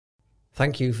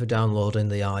Thank you for downloading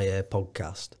the IA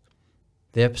podcast.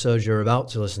 The episode you're about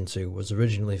to listen to was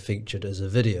originally featured as a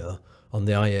video on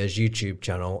the IA's YouTube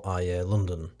channel, IA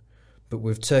London, but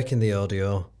we've taken the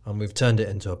audio and we've turned it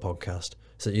into a podcast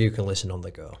so that you can listen on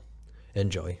the go.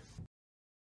 Enjoy.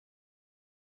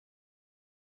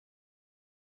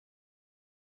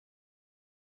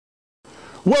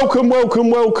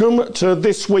 Welcome to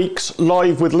this week's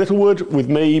Live with Littlewood, with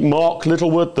me, Mark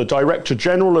Littlewood, the Director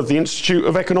General of the Institute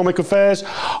of Economic Affairs.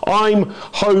 I'm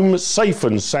home safe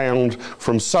and sound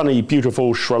from sunny,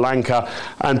 beautiful Sri Lanka,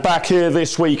 and back here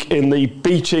this week in the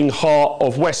beating heart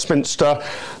of Westminster.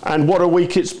 And what a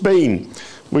week it's been.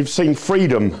 We've seen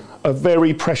freedom, a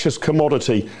very precious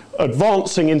commodity,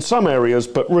 advancing in some areas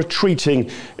but retreating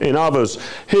in others.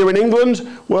 Here in England,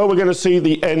 well, we're going to see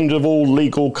the end of all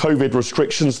legal COVID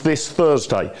restrictions this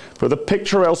Thursday. But the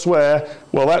picture elsewhere,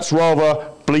 well, that's rather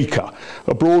bleaker.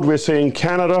 Abroad, we're seeing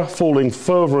Canada falling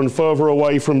further and further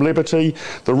away from liberty.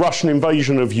 The Russian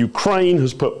invasion of Ukraine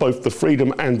has put both the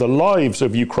freedom and the lives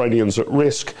of Ukrainians at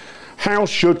risk. How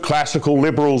should classical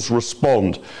liberals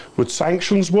respond? Would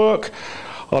sanctions work?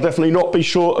 I'll definitely not be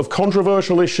short of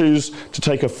controversial issues to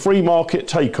take a free market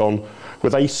take on,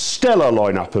 with a stellar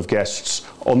lineup of guests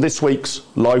on this week's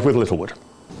Live with Littlewood.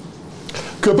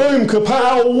 Kaboom,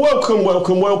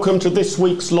 kapow, welcome to this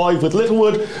week's Live with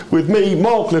Littlewood, with me,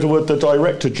 Mark Littlewood, the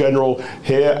Director General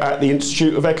here at the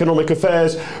Institute of Economic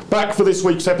Affairs, back for this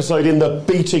week's episode in the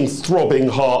beating, throbbing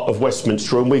heart of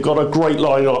Westminster, and we've got a great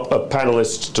lineup of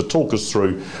panellists to talk us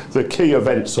through the key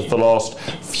events of the last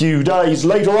few days.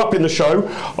 Later up in the show,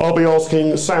 I'll be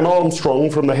asking Sam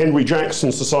Armstrong from the Henry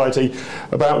Jackson Society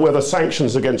about whether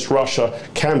sanctions against Russia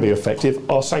can be effective.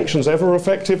 Are sanctions ever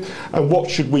effective? And what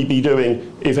should we be doing,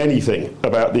 if anything,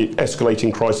 about the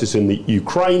escalating crisis in the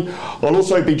Ukraine? I'll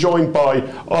also be joined by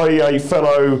IEA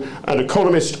fellow and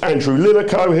economist Andrew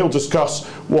Lineker. He'll discuss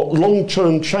what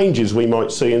long-term changes we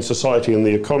might see in society and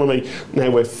the economy now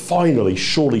we're finally,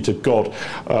 surely to God,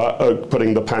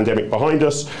 putting the pandemic behind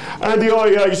us. And the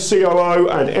IEA's COO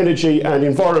and energy and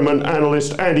environment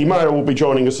analyst Andy Mayer will be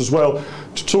joining us as well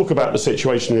to talk about the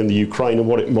situation in the Ukraine and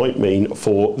what it might mean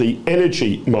for the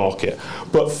energy market.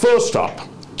 But first up,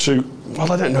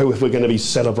 well, I don't know if we're going to be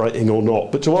celebrating or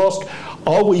not, but to ask,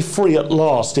 are we free at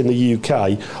last in the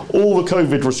UK? All the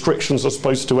COVID restrictions are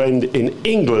supposed to end in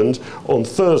England on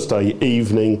Thursday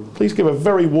evening. Please give a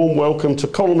very warm welcome to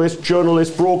columnist,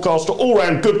 journalist, broadcaster,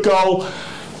 all-round good girl,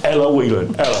 Ella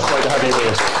Whelan. Ella, great to have you with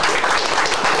us.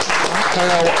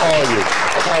 How are you?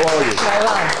 Very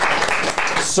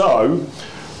well. So,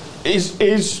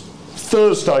 is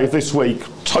Thursday of this week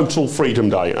Total Freedom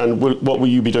Day, and what will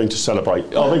you be doing to celebrate?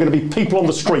 Are there going to be people on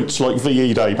the streets like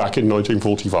VE Day back in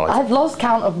 1945? I've lost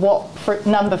count of what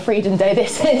number Freedom Day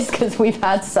this is, because we've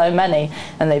had so many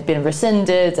and they've been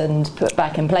rescinded and put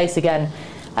back in place again.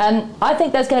 I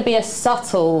think there's going to be a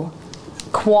subtle,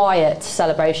 quiet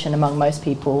celebration among most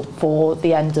people for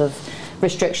the end of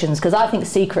restrictions, because I think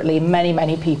secretly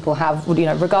many people have,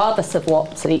 regardless of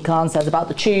what Sadiq Khan says about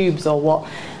the tubes or what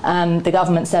the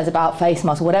government says about face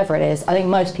masks or whatever it is, I think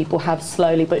most people have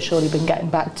slowly but surely been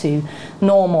getting back to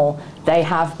normal. They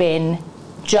have been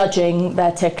judging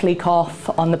their tickly cough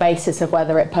on the basis of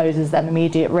whether it poses them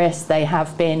immediate risk. They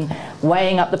have been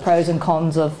weighing up the pros and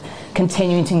cons of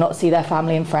continuing to not see their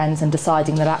family and friends and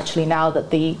deciding that actually now that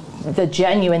the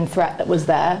genuine threat that was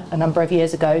there a number of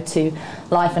years ago to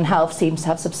life and health seems to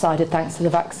have subsided thanks to the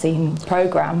vaccine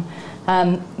programme.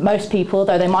 Most people,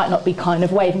 though they might not be kind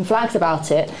of waving flags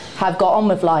about it, have got on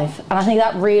with life. And I think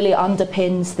that really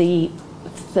underpins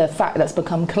the fact that's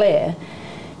become clear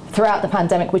throughout the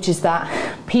pandemic, which is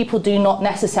that people do not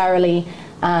necessarily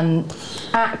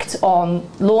act on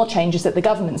law changes that the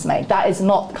government's made. That is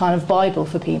not kind of Bible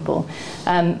for people.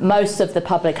 Most of the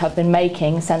public have been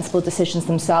making sensible decisions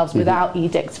themselves without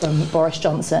edicts from Boris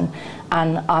Johnson,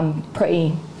 and I'm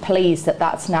pretty pleased that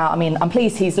that's now, I'm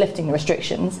pleased he's lifting the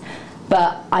restrictions,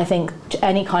 but I think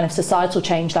any kind of societal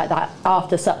change like that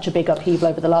after such a big upheaval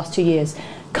over the last 2 years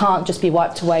can't just be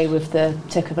wiped away with the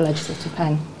tick of a legislative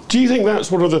pen. Do you think that's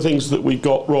one of the things that we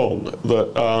got wrong,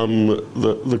 that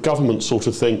the government sort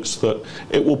of thinks that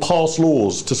it will pass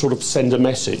laws to sort of send a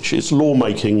message? It's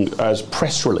lawmaking as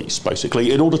press release,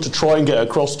 basically, in order to try and get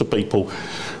across to people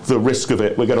the risk of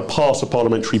it. We're going to pass a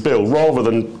parliamentary bill rather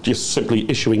than just simply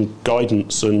issuing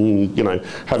guidance and,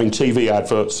 having TV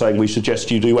adverts saying we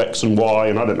suggest you do X and Y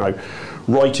and I don't know,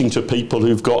 writing to people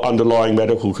who've got underlying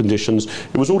medical conditions.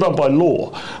 It was all done by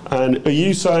law. And are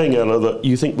you saying, Ella, that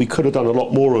you think we could have done a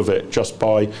lot more of it just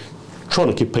by trying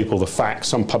to give people the facts,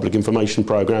 some public information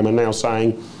programme, and now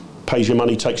saying, pays your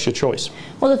money, takes your choice?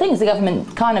 Well, the thing is, the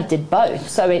government kind of did both.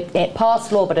 So it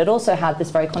passed law, but it also had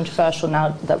this very controversial, now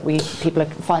that people are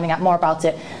finding out more about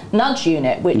it, nudge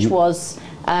unit, which was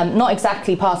not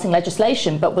exactly passing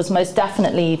legislation, but was most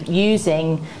definitely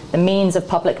using the means of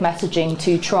public messaging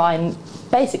to try and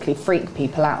basically freak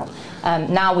people out.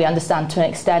 Now we understand to an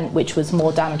extent which was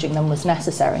more damaging than was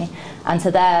necessary. And so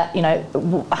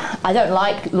I don't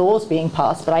like laws being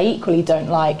passed, but I equally don't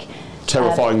like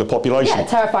terrifying the population. Yeah,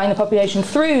 terrifying the population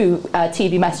through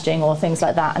TV messaging or things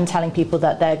like that, and telling people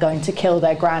that they're going to kill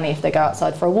their granny if they go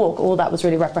outside for a walk. All that was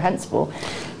really reprehensible.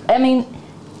 I mean,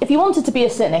 if you wanted to be a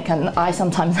cynic, and I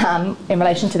sometimes am in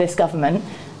relation to this government,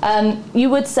 you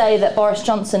would say that Boris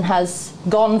Johnson has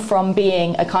gone from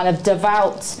being a kind of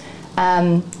devout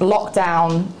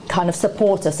lockdown kind of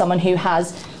supporter, someone who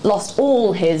has lost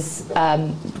all his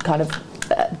kind of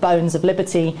bones of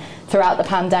liberty throughout the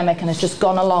pandemic and has just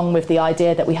gone along with the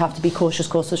idea that we have to be cautious,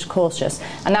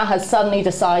 and now has suddenly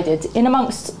decided, in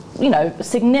amongst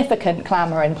significant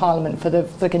clamour in Parliament for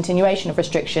the continuation of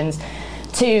restrictions,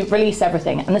 to release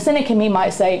everything. And the cynic in me might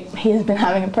say he's been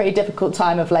having a pretty difficult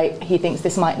time of late. He thinks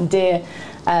this might endear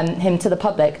him to the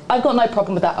public. I've got no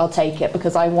problem with that. I'll take it,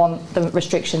 because I want the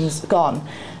restrictions gone.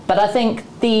 But I think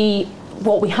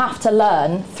what we have to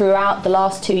learn throughout the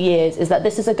last 2 years is that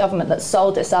this is a government that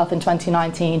sold itself in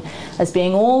 2019 as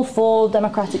being all for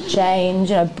democratic change,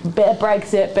 bit of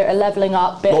Brexit, bit of levelling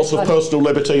up, lots of personal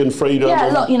liberty and freedom. Yeah,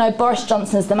 look, Boris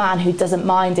Johnson's the man who doesn't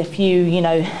mind if you,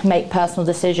 make personal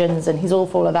decisions, and he's all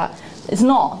for all of that. It's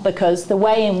not, because the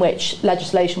way in which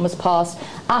legislation was passed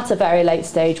at a very late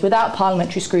stage, without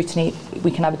parliamentary scrutiny,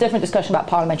 we can have a different discussion about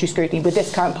parliamentary scrutiny. With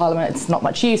this current parliament, it's not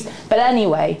much use. But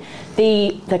anyway,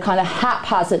 the kind of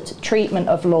haphazard treatment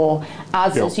of law,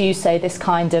 as you say, this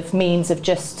kind of means of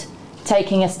just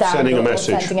taking a stand sending or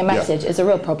sending a message is a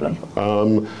real problem.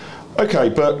 Okay,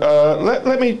 but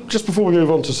let me, just before we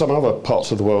move on to some other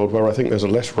parts of the world where I think there's a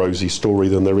less rosy story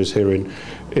than there is here in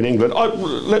England,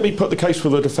 let me put the case for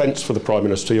the defence for the Prime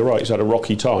Minister. You're right, he's had a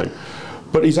rocky time.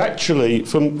 But he's actually,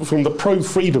 from the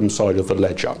pro-freedom side of the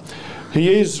ledger,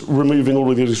 he is removing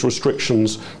all of these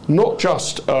restrictions, not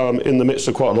just in the midst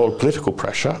of quite a lot of political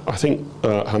pressure. I think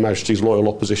Her Majesty's loyal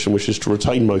opposition wishes to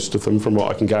retain most of them, from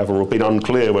what I can gather, or have been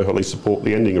unclear whether they support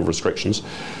the ending of restrictions.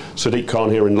 Sadiq Khan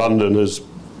here in London has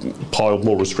piled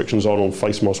more restrictions on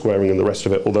face mask wearing and the rest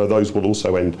of it, although those will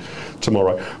also end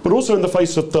tomorrow. But also in the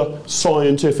face of the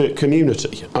scientific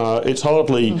community. It's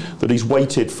hardly that he's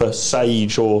waited for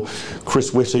Sage or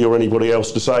Chris Whitty or anybody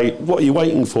else to say, what are you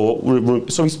waiting for?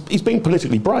 So he's been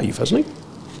politically brave, hasn't he?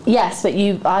 Yes, but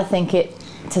I think it,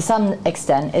 to some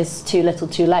extent, is too little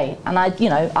too late. And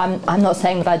I'm not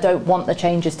saying that I don't want the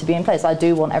changes to be in place. I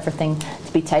do want everything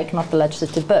to be taken off the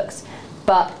legislative books.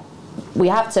 But we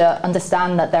have to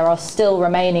understand that there are still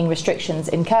remaining restrictions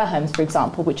in care homes, for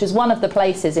example, which is one of the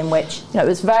places in which it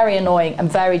was very annoying and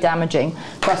very damaging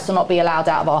for us to not be allowed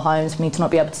out of our homes, for me to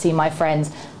not be able to see my friends,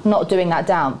 not doing that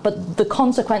down. But the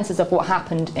consequences of what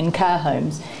happened in care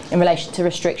homes in relation to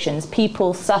restrictions,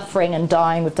 people suffering and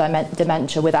dying with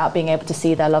dementia without being able to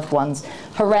see their loved ones,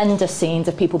 horrendous scenes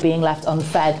of people being left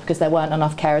unfed because there weren't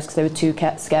enough carers because they were too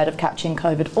scared of catching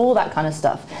COVID, all that kind of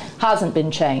stuff hasn't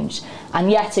been changed. And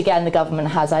yet again, the government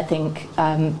has, I think,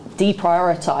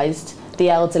 deprioritised the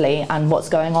elderly and what's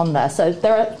going on there. So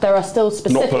there are still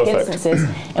specific instances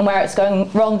in where it's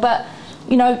going wrong. But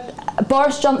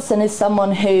Boris Johnson is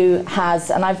someone who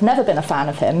has, and I've never been a fan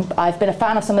of him, I've been a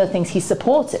fan of some of the things he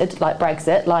supported, like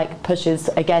Brexit, like pushes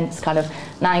against kind of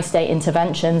nanny state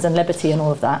interventions and liberty and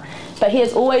all of that. But he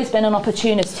has always been an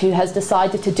opportunist who has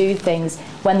decided to do things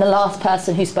when the last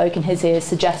person who spoke in his ears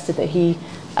suggested that he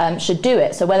should do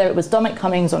it. So whether it was Dominic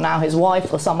Cummings or now his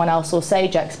wife or someone else or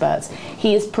Sage experts,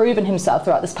 he has proven himself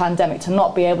throughout this pandemic to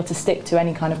not be able to stick to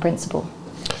any kind of principle.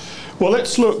 Well,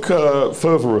 let's look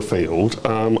further afield.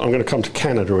 I'm going to come to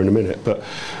Canada in a minute, but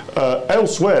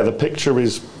elsewhere the picture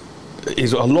is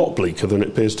a lot bleaker than it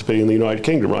appears to be in the United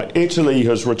Kingdom, right? Italy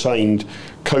has retained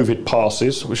COVID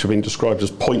passes, which have been described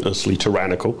as pointlessly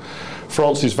tyrannical.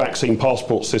 France's vaccine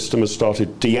passport system has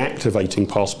started deactivating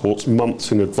passports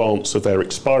months in advance of their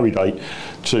expiry date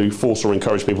to force or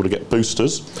encourage people to get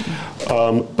boosters.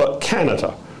 But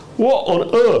Canada, what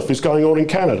on earth is going on in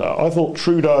Canada? I thought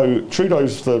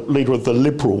Trudeau's the leader of the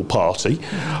Liberal Party.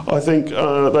 I think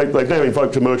they've now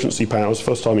invoked emergency powers,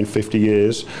 first time in 50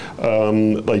 years.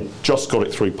 They just got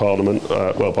it through Parliament,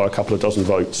 by a couple of dozen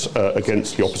votes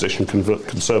against the opposition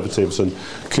Conservatives and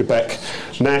Quebec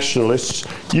nationalists.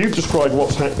 You've described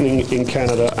what's happening in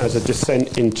Canada as a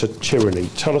descent into tyranny.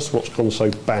 Tell us what's gone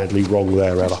so badly wrong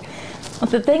there, Ella.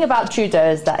 Well, the thing about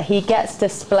Trudeau is that he gets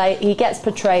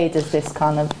portrayed as this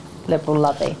kind of Liberal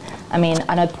lovey. I mean,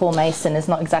 I know Paul Mason is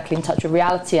not exactly in touch with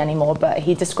reality anymore, but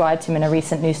he described him in a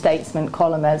recent New Statesman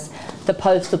column as the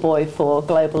poster boy for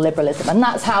global liberalism. And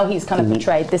that's how he's kind of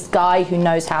portrayed, this guy who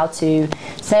knows how to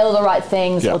say all the right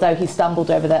things, although he stumbled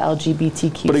over the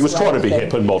LGBTQ. But he was trying to be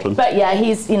hip and modern. But yeah,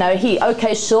 he's, you know,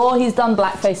 okay, sure, he's done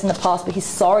blackface in the past, but he's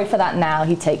sorry for that now.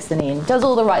 He takes the knee and does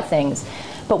all the right things.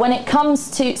 But when it comes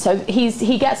to, so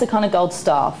he gets a kind of gold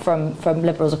star from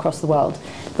liberals across the world.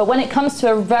 But when it comes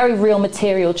to a very real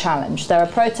material challenge, there are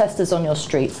protesters on your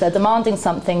streets. They're demanding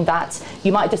something that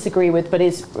you might disagree with, but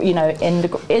is, you know,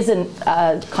 isn't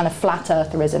kind of flat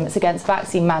eartherism. It's against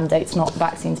vaccine mandates, not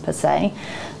vaccines per se.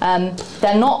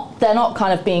 They're not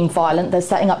kind of being violent. They're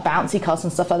setting up bouncy castles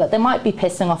and stuff like that. They might be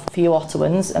pissing off a few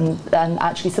Ottawans, and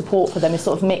actually support for them is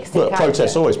sort of mixed in character.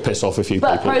 Protests always piss off a few people.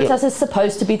 But protest is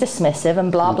supposed to be dismissive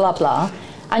and blah, blah, blah.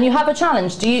 And you have a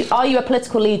challenge. Are you a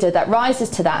political leader that rises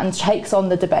to that and takes on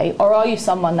the debate, or are you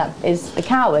someone that is a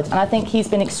coward? And I think he's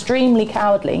been extremely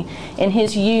cowardly in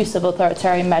his use of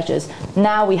authoritarian measures.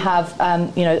 Now we have,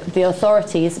 you know, the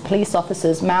authorities, police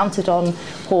officers mounted on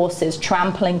horses,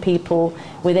 trampling people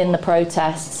within the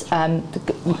protests,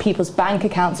 people's bank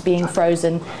accounts being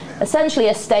frozen, essentially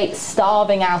a state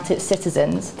starving out its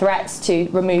citizens, threats to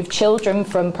remove children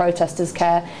from protesters'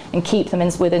 care and keep them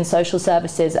within social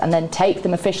services, and then take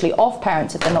them officially off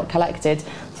parents if they're not collected.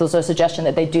 There's also a suggestion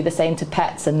that they do the same to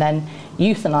pets and then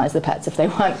euthanize the pets if they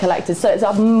weren't collected. So it's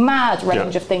a mad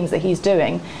range of things that he's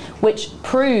doing, which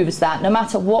proves that no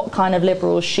matter what kind of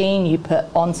liberal sheen you put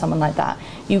on someone like that,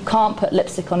 you can't put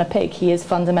lipstick on a pig. He is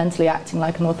fundamentally acting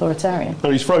like an authoritarian.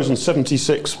 And he's frozen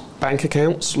 76 bank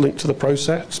accounts linked to the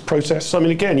protests. I mean,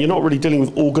 again, you're not really dealing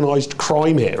with organised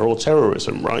crime here or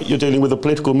terrorism, right? You're dealing with a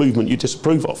political movement you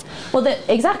disapprove of. Well,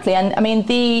 exactly. And I mean,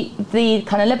 the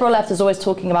kind of liberal left is always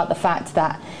talking about the fact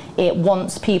that it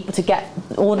wants people to get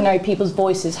ordinary people's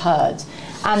voices heard.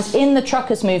 And in the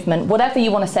truckers movement, whatever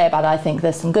you want to say about it, I think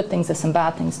there's some good things, there's some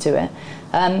bad things to it.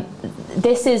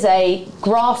 This is a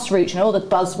grassroots, you know, all the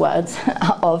buzzwords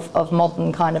of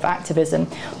modern kind of activism,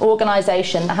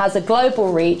 organisation that has a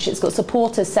global reach. It's got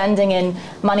supporters sending in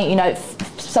money, you know,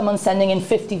 someone sending in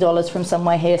 $50 from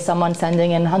somewhere here, someone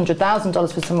sending in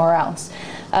 $100,000 from somewhere else.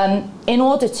 In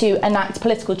order to enact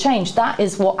political change. That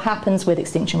is what happens with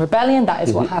Extinction Rebellion, that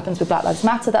is what happens with Black Lives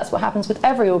Matter, that's what happens with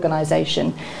every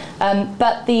organisation.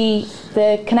 But the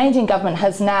Canadian government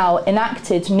has now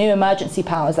enacted new emergency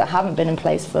powers that haven't been in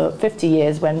place for 50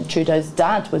 years when Trudeau's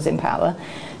dad was in power,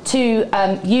 to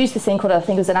use this thing called, I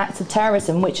think it was an act of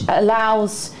terrorism, which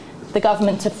allows the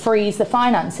government to freeze the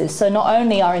finances. So not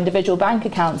only are individual bank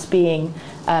accounts being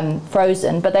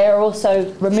frozen, but they are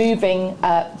also removing,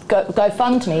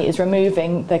 GoFundMe is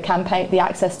removing the campaign, the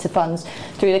access to funds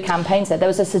through the campaigns. There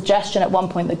was a suggestion at one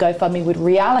point that GoFundMe would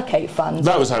reallocate funds.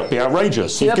 That would be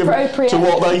outrageous. You've given to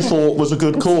what they thought was a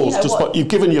good cause. You know, you've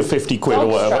given your 50 quid or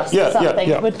whatever.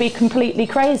 It would be completely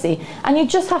crazy. And you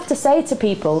just have to say to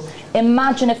people,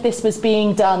 imagine if this was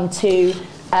being done to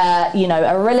you know,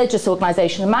 a religious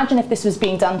organisation. Imagine if this was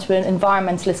being done to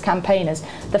environmentalist campaigners.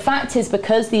 The fact is,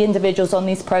 because the individuals on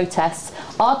these protests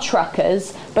are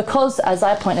truckers, because, as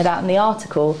I pointed out in the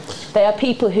article, they are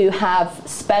people who have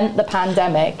spent the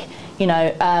pandemic, you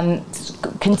know,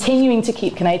 continuing to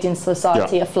keep Canadian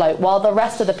society afloat, while the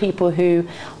rest of the people who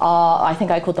are, I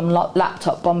think I called them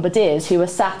laptop bombardiers, who are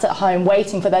sat at home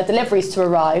waiting for their deliveries to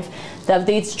arrive. There are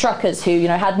these truckers who, you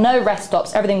know, had no rest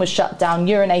stops, everything was shut down,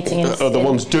 urinating in the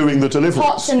ones doing the deliveries.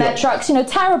 Pots in their trucks, you know,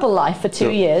 terrible life for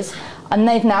 2 years. And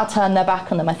they've now turned their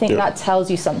back on them. I think that tells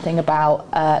you something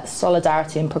about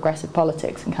solidarity and progressive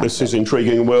politics in Canada. This is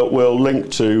intriguing. We'll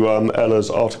link to Ella's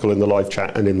article in the live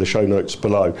chat and in the show notes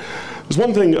below. There's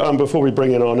one thing before we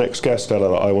bring in our next guest, Ella,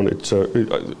 that I wanted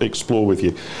to explore with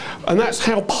you. And that's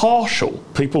how partial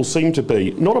people seem to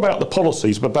be, not about the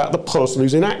policies, but about the person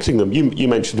who's enacting them. You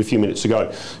mentioned a few minutes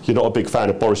ago you're not a big fan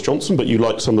of Boris Johnson, but you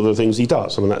like some of the things he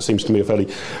does. I mean, that seems to me a fairly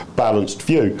balanced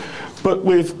view. But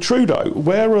with Trudeau,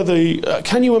 where are the...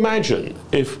 can you imagine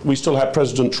if we still had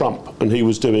President Trump and he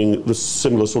was doing the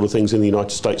similar sort of things in the United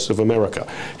States of America?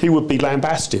 He would be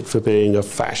lambasted for being a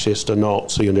fascist, a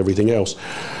Nazi and everything else.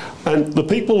 And the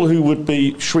people who would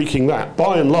be shrieking that,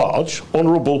 by and large,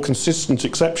 honourable, consistent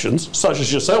exceptions, such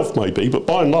as yourself maybe, but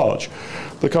by and large,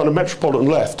 the kind of metropolitan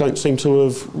left don't seem to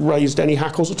have raised any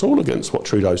hackles at all against what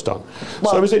Trudeau's done.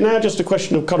 Well, so is it now just a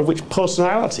question of kind of which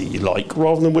personality you like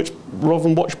rather than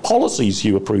which policies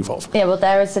you approve of? Yeah, well,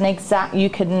 there is an exact,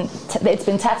 it's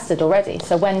been tested already.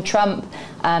 So when Trump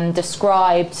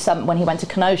described when he went to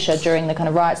Kenosha during the kind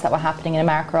of riots that were happening in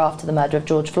America after the murder of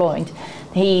George Floyd,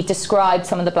 he described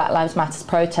some of the Black Lives Matter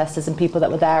protesters and people that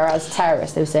were there as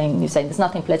terrorists. He was saying there's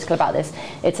nothing political about this,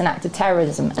 it's an act of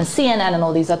terrorism. And CNN and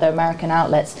all these other American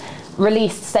outlets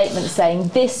released statements saying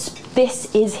this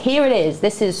is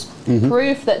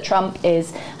proof that Trump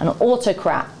is an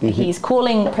autocrat. He's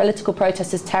calling political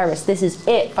protesters terrorists. This is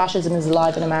it. Fascism is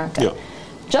alive in America. Yeah.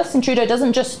 Justin Trudeau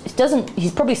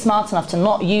he's probably smart enough to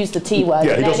not use the T word.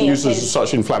 Yeah, he doesn't use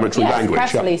such inflammatory language.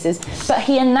 Press releases, but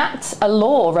he enacts a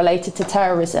law related to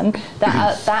terrorism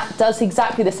that does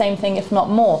exactly the same thing, if not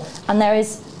more. And there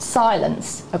is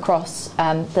silence across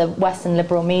the Western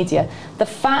liberal media. The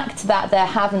fact that there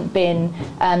haven't been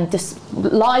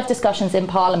live discussions in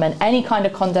Parliament, any kind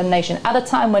of condemnation, at a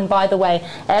time when, by the way,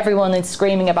 everyone is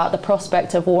screaming about the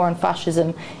prospect of war and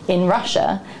fascism in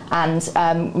Russia, and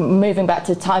moving back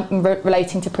to time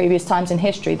relating to previous times in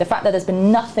history, the fact that there's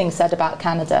been nothing said about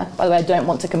Canada, by the way, I don't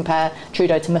want to compare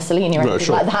Trudeau to Mussolini or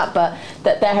anything like that, but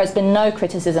that there has been no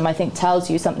criticism, I think,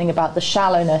 tells you something about the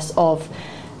shallowness of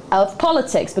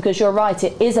politics, because you're right,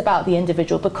 it is about the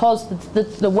individual, because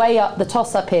the way up, the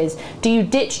toss-up is, do you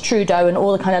ditch Trudeau and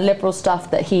all the kind of liberal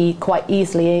stuff that he quite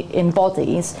easily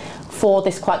embodies for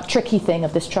this quite tricky thing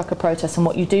of this trucker protest and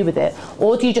what you do with it,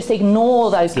 or do you just ignore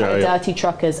those kind of dirty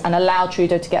truckers and allow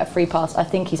Trudeau to get a free pass? I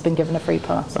think he's been given a free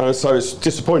pass. So it's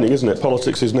disappointing, isn't it?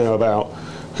 Politics is now about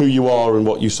who you are and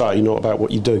what you say, not about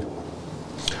what you do.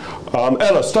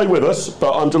 Ella, stay with us,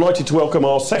 but I'm delighted to welcome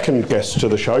our second guest to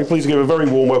the show. Please give a very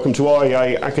warm welcome to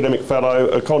IEA Academic Fellow,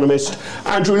 economist,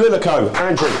 Andrew Lillico.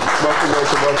 Andrew, welcome.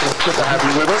 Good to have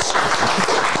you with us.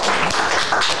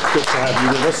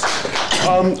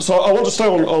 So I want to stay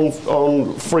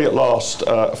on free at last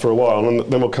for a while, and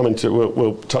then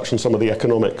we'll touch on some of the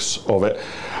economics of it.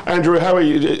 Andrew, how are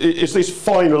you? Is this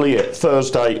finally it?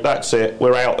 Thursday, that's it,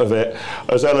 we're out of it.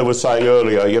 As Ella was saying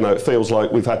earlier, it feels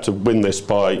like we've had to win this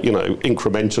by,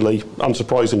 incrementally.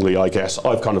 Unsurprisingly, I guess,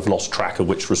 I've kind of lost track of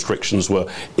which restrictions were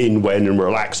in when and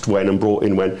relaxed when and brought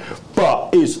in when.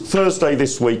 But is Thursday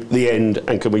this week the end,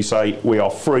 and can we say we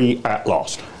are free at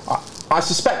last? I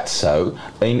suspect so.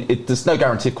 I mean, there's no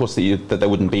guarantee, of course, that there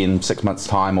wouldn't be in 6 months'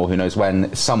 time, or who knows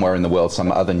when, somewhere in the world,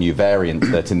 some other new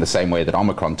variant that, in the same way that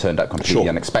Omicron turned up completely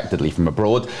unexpectedly from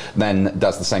abroad, then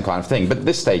does the same kind of thing. But at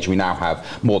this stage, we now have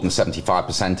more than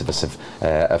 75% of us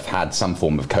have had some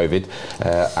form of COVID,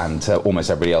 and almost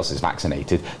everybody else is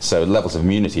vaccinated. So levels of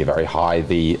immunity are very high.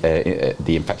 The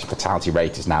infection fatality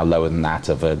rate is now lower than that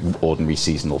of an ordinary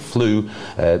seasonal flu.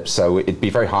 So it'd be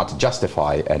very hard to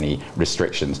justify any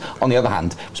restrictions. On the other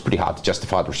hand, it was pretty hard to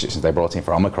justify the restrictions they brought in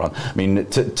for Omicron. I mean,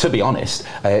 to be honest,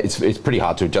 it's pretty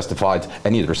hard to have justified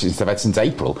any of the restrictions they've had since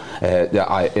April.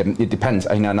 It depends,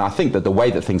 and I think that the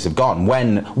way that things have gone,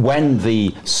 when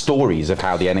the stories of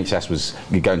how the NHS was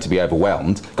going to be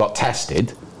overwhelmed got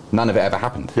tested, none of it ever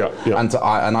happened.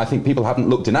 And I think people haven't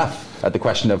looked enough at the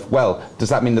question of, well, does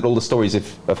that mean that all the stories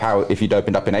of how if you'd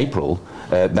opened up in April,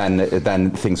 then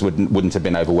things wouldn't have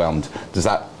been overwhelmed?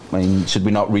 Should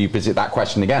we not revisit that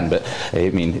question again? But I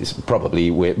mean, it's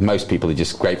probably most people are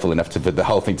just grateful enough for the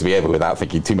whole thing to be over without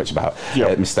thinking too much about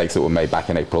mistakes that were made back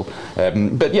in April.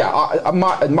 But yeah,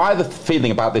 my other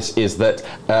feeling about this is that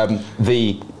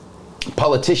the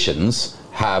politicians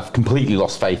have completely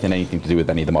lost faith in anything to do with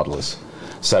any of the modellers.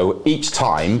 So each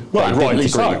time, and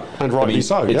rightly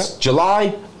so. It's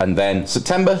July, and then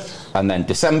September, and then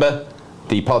December.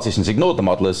 The politicians ignored the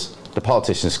modellers. The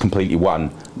politicians completely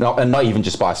won, and not even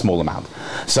just by a small amount.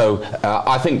 So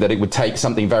I think that it would take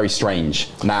something very strange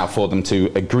now for them to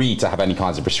agree to have any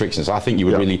kinds of restrictions. I think you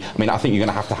would I think you're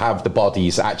going to have the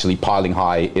bodies actually piling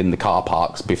high in the car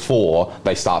parks before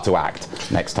they start to act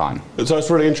next time. So that's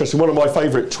really interesting. One of my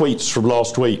favourite tweets from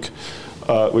last week,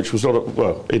 which was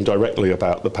indirectly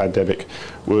about the pandemic,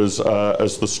 was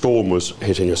as the storm was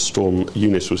hitting us, Storm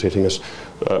Eunice was hitting us,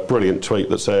 brilliant tweet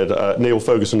that said, Neil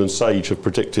Ferguson and Sage have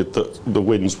predicted that the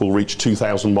winds will reach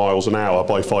 2,000 miles an hour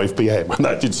by 5 p.m. And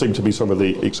that did seem to be some of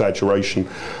the exaggeration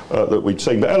that we'd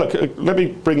seen. But Ella, let me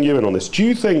bring you in on this. Do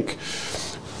you think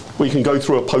we can go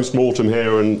through a post-mortem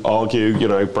here and argue,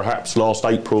 perhaps last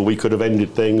April we could have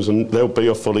ended things, and there'll be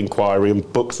a full inquiry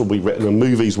and books will be written and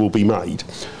movies will be made?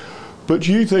 But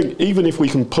do you think, even if we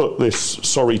can put this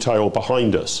sorry tale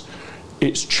behind us,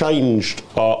 it's changed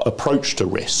our approach to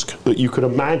risk, that you could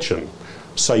imagine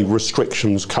say,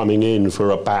 restrictions coming in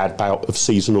for a bad bout of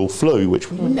seasonal flu,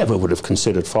 which we never would have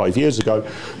considered 5 years ago,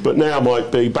 but now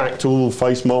might be back to all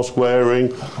face mask wearing,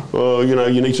 you know,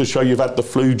 you need to show you've had the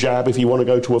flu jab if you want to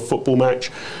go to a football match.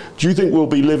 Do you think we'll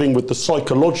be living with the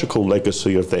psychological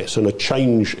legacy of this and a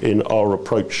change in our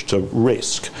approach to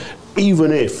risk,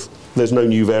 even if there's no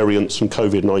new variants and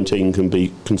COVID-19 can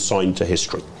be consigned to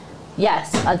history?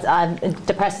 Yes, it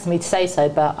depresses me to say so,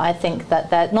 but I think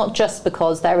that not just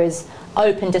because there is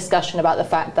open discussion about the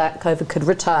fact that COVID could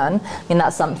return. I mean,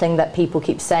 that's something that people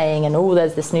keep saying, and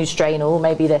there's this new strain,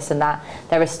 maybe this and that.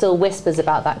 There are still whispers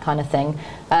about that kind of thing.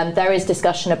 There is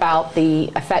discussion about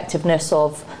the effectiveness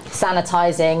of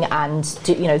sanitising, and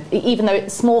you know, even though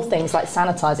it's small things like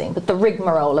sanitising, but the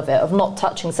rigmarole of it, of not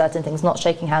touching certain things, not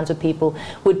shaking hands with people,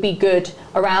 would be good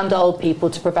around old people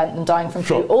to prevent them dying from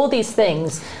flu. All these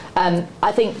things,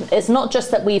 I think it's not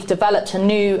just that we've developed a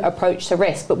new approach to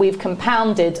risk, but we've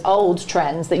compounded old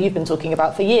trends that you've been talking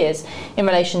about for years in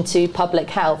relation to public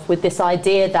health, with this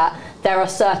idea that there are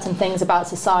certain things about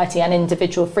society and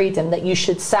individual freedom that you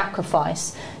should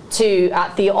sacrifice to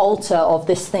at the altar of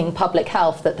this thing, public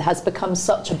health, that has become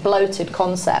such a bloated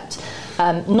concept.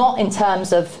 Not in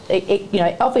terms of, you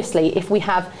know, obviously if we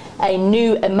have a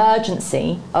new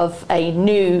emergency of a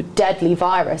new deadly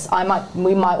virus,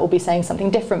 we might all be saying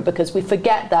something different, because we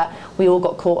forget that we all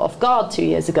got caught off guard 2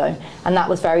 years ago, and that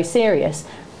was very serious.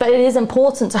 But it is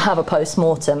important to have a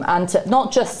post-mortem, and to,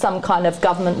 not just some kind of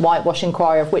government whitewash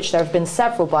inquiry, of which there have been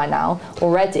several by now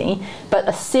already, but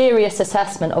a serious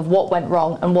assessment of what went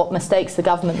wrong and what mistakes the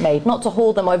government made. Not to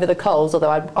haul them over the coals,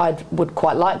 although I would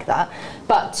quite like that,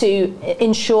 but to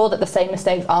ensure that the same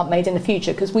mistakes aren't made in the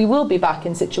future, because we will be back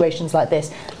in situations like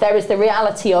this. There is the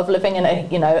reality of living in a,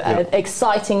 you know, an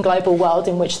exciting global world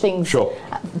in which things, you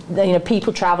know,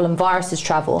 people travel and viruses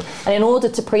travel, and in order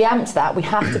to preempt that, we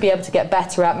have to be able to get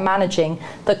better at managing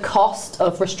the cost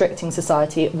of restricting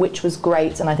society, which was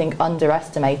great and I think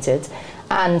underestimated,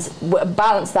 and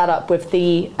balance that up with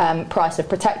the price of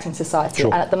protecting society.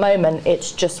 And at the moment,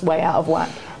 it's just way out of whack.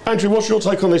 Andrew, what's your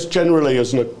take on this generally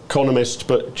as an economist?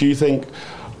 But do you think,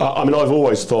 I mean, I've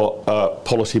always thought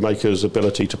policymakers'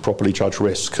 ability to properly judge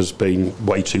risk has been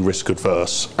way too risk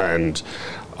adverse and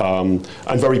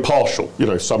very partial. You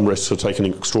know, some risks are taken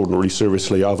extraordinarily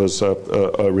seriously, others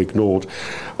are ignored.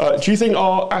 Do you think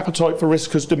our appetite for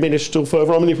risk has diminished still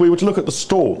further? I mean, if we were to look at the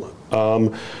storm,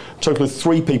 a total of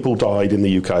 3 people died in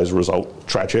the UK as a result.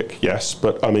 Tragic, yes,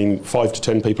 but I mean, 5 to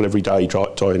 10 people every day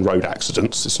die in road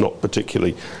accidents. It's not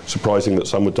particularly surprising that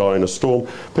some would die in a storm.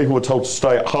 People were told to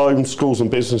stay at home, schools and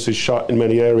businesses shut in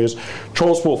many areas.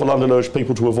 Transport for London urged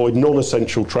people to avoid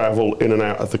non-essential travel in and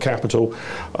out of the capital,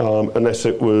 unless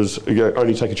it was, you know,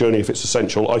 only take a journey if it's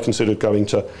essential. I considered going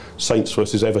to Saints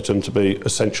versus Everton to be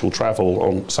essential travel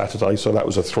on Saturday, so that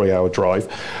was a 3-hour drive.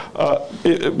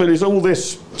 But is all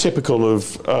this typical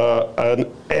of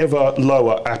an ever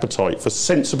lower appetite for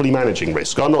sensibly managing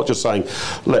risk? I'm not just saying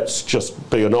let's just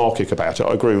be anarchic about it.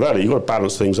 I agree with that. You've got to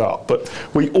balance things up, but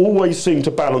we always seem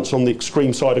to balance on the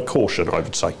extreme side of caution, I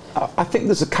would say. I think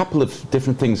there's a couple of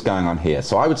different things going on here.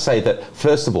 So I would say that,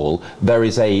 first of all, there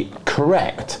is a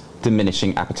correct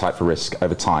diminishing appetite for risk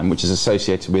over time, which is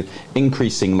associated with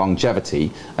increasing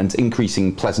longevity and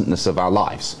increasing pleasantness of our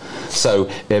lives. So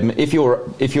if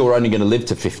you're only going to live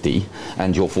to 50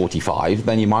 and you're 45,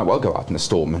 then you might well go out in a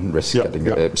storm and risk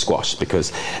getting squashed,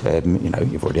 because you know,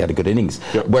 you've already had a good innings.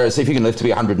 Whereas if you can live to be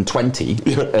 120,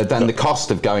 then the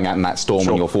cost of going out in that storm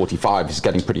when you're 45 is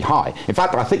getting pretty high. In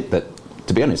fact, I think that,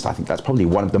 to be honest, I think that's probably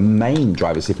one of the main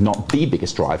drivers, if not the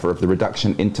biggest driver, of the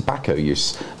reduction in tobacco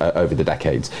use over the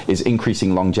decades, is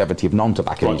increasing longevity of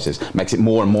non-tobacco uses. Makes it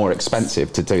more and more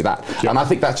expensive to do that. And I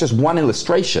think that's just one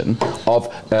illustration of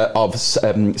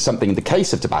something. In the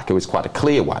case of tobacco, is quite a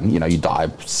clear one. You know, you die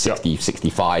at 60,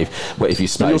 65, where if you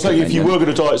smoke. You're saying if you were going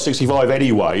to die at 65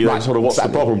 anyway, then sort of what's the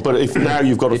problem? But if now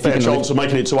you've got a fair chance of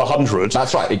making it to 100.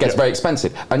 That's right, it gets very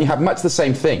expensive. And you have much the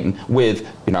same thing with,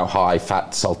 you know, high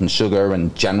fat, salt and sugar, and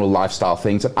general lifestyle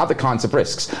things and other kinds of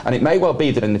risks. And it may well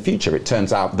be that in the future it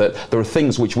turns out that there are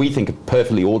things which we think are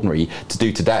perfectly ordinary to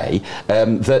do today,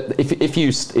 that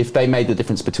if they made the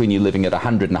difference between you living at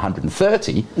 100 and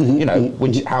 130, you know,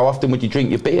 how often would you drink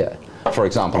your beer, for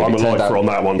example? I'm a lifer on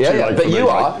that one. But you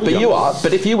are.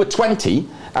 But if you were 20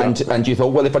 And you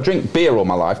thought, well, if I drink beer all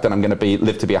my life, then I'm going to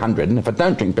live to be 100, and if I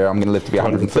don't drink beer, I'm going to live to be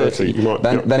 130.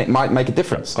 Then it might make a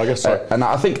difference. I guess so. And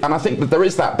I think that there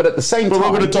is that, but at the same time,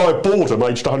 we're going to die of boredom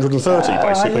aged 130,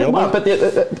 basically.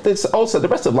 But there's also the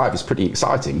rest of life is pretty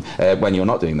exciting when you're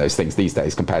not doing those things these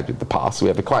days compared with the past. We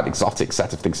have a quite exotic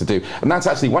set of things to do, and that's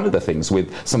actually one of the things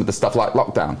with some of the stuff like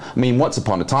lockdown. I mean, once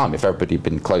upon a time, if everybody had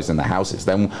been closed in their houses,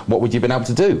 then what would you have been able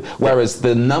to do? Whereas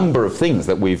the number of things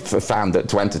that we've found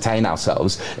to entertain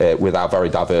ourselves with our very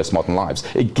diverse modern lives,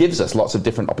 it gives us lots of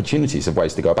different opportunities of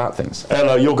ways to go about things.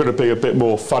 Ella, you're going to be a bit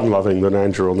more fun-loving than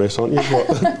Andrew on this, aren't you?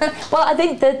 Well, I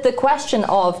think that the question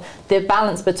of the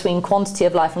balance between quantity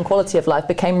of life and quality of life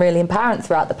became really apparent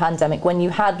throughout the pandemic when you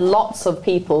had lots of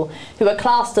people who were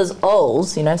classed as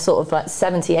olds, you know, sort of like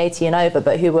 70, 80 and over,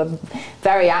 but who were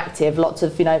very active, lots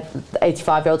of,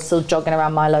 85-year-olds still jogging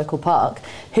around my local park,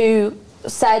 who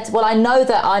said, well, I know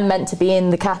that I'm meant to be in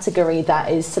the category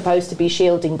that is supposed to be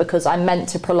shielding because I'm meant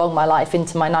to prolong my life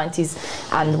into my 90s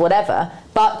and whatever,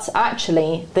 but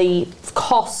actually the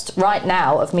cost right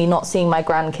now of me not seeing my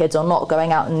grandkids or not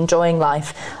going out and enjoying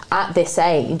life at this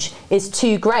age is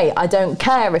too great. I don't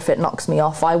care if it knocks me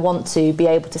off. I want to be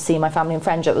able to see my family and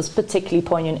friends. It was particularly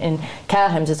poignant in care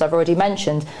homes, as I've already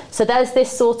mentioned. So there's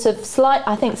this sort of slightly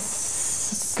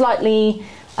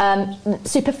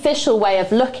superficial way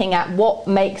of looking at what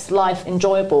makes life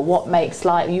enjoyable, what makes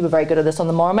life, you were very good at this on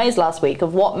the Moral Maze last week,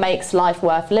 of what makes life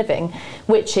worth living,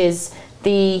 which is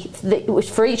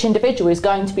which for each individual is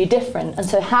going to be different. And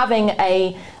so having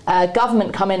a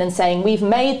government come in and saying, we've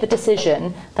made the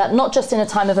decision that not just in a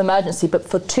time of emergency, but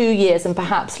for 2 years and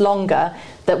perhaps longer,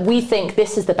 that we think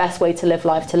this is the best way to live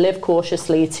life, to live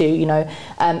cautiously, to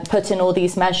put in all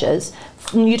these measures.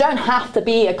 You don't have to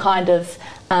be a kind of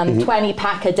 20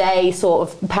 pack a day sort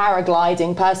of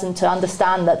paragliding person to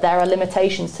understand that there are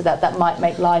limitations to that might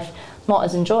make life not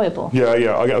as enjoyable. Yeah,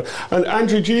 I get it. And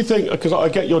Andrew, do you think, because I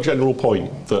get your general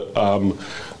point that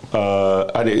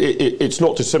and it's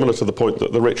not dissimilar to the point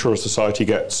that the richer a society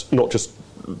gets, not just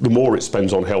the more it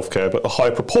spends on healthcare, but the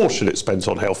higher proportion it spends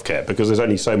on healthcare, because there's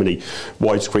only so many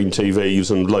widescreen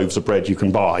TVs and loaves of bread you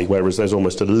can buy, whereas there's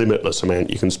almost a limitless amount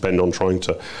you can spend on trying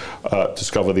to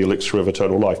discover the elixir of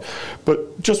eternal life.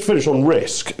 But just to finish on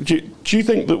risk, do you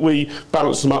think that we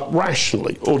balance them up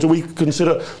rationally, or do we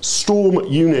consider Storm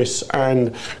Eunice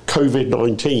and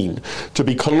COVID-19 to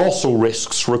be colossal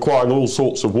risks requiring all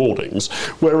sorts of warnings,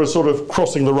 whereas sort of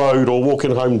crossing the road or walking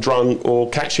home drunk or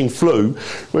catching flu,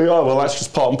 that's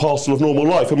just part and parcel of normal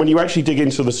life? And when you actually dig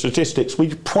into the statistics,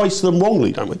 we price them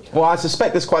wrongly, don't we? Well, I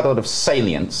suspect there's quite a lot of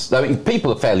salience. I mean,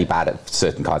 people are fairly bad at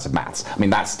certain kinds of maths. I mean,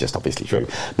 that's just obviously true.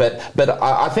 But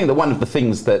I think that one of the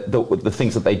things that the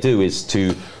things that they do is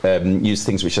to use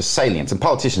things which are salient, and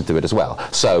politicians do it as well.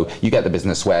 So you get the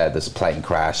business where there's a plane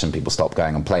crash and people stop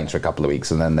going on planes for a couple of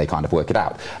weeks, and then they kind of work it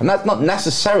out. And that's not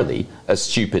necessarily as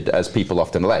stupid as people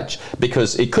often allege,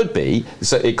 because it could be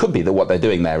that what they're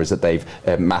doing there is that they've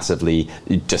massively,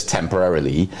 just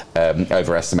temporarily,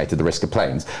 overestimated the risk of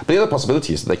planes. But the other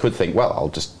possibility is that they could think, well, I'll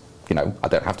just, I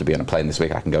don't have to be on a plane this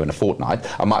week, I can go in a fortnight.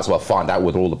 I might as well find out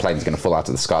whether all the planes are going to fall out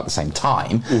of the sky at the same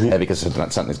time, because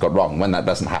something's got wrong. When that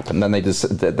doesn't happen, then they just,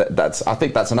 I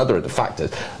think that's another of the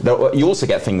factors. You also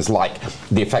get things like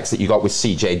the effects that you got with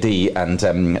CJD and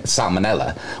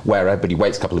Salmonella, where everybody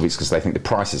waits a couple of weeks because they think the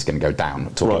price is going to go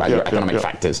down, talking about your economic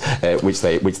factors, which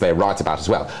they're right about as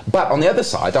well. But on the other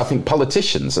side, I think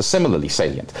politicians are similarly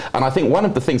salient. And I think one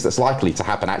of the things that's likely to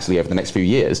happen actually over the next few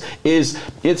years is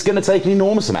it's going to take an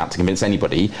enormous amount to convince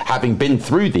anybody, having been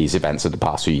through these events of the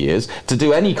past few years, to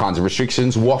do any kinds of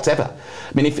restrictions whatever.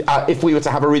 I mean, if we were to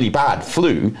have a really bad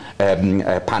flu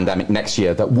pandemic next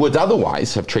year that would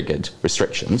otherwise have triggered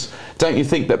restrictions, don't you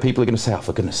think that people are going to say, oh,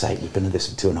 for goodness sake, we've been in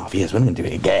this for 2.5 years, we're not going to do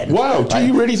it again? Wow, do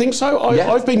you really think so?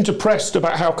 I've been depressed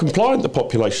about how compliant the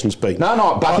population's been.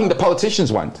 No, but I think the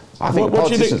politicians won't. I think what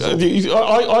do you think?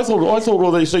 I thought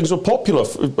all these things were popular.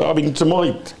 I mean, to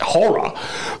my horror,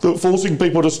 that forcing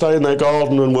people to stay in their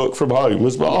garden and work from home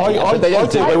was. I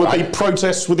thought there would be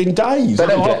protests within days. They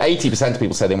don't do it. 80% of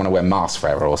people say they want to wear masks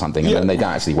forever or something, and then they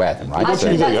don't actually wear them, right? What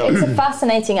do you think? It's a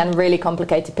fascinating and really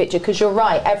complicated picture, because you're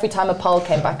right. Every time a poll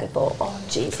came back, I thought, oh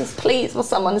Jesus, please, will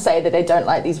someone say that they don't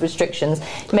like these restrictions?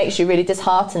 It makes you really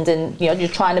disheartened, and you're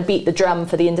trying to beat the drum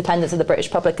for the independence of the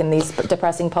British public, and these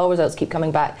depressing poll results keep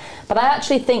coming back. But I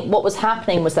actually think what was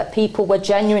happening was that people were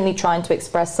genuinely trying to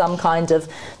express some kind of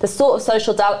the sort of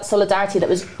social solidarity that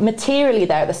was materially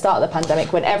there at the start of the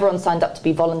pandemic, when everyone signed up to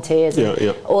be volunteers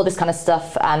and all this kind of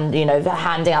stuff, and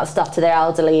handing out stuff to their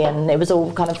elderly, and it was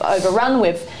all kind of overrun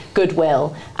with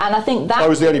goodwill. And I think that I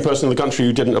was the only person in the country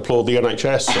who didn't applaud the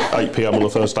NHS at 8 p.m. on a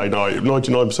Thursday night.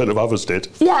 99% of others did.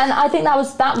 Yeah, and I think that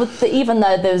was even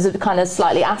though there was a kind of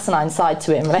slightly asinine side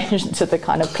to it in relation to the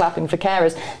kind of clapping for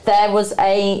carers, there was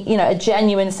a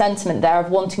genuine sentiment there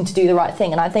of wanting to do the right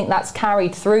thing, and I think that's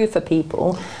carried through for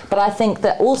people. But I think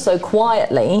that also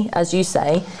quietly, as you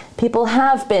say, people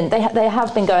have been they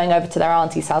have been going over to their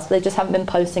auntie's house, but they just haven't been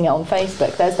posting it on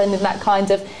Facebook. There's been that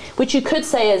kind of, which you could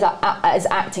say is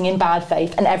acting in bad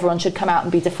faith, and everyone should come out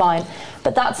and be defiant.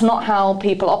 But that's not how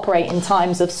people operate in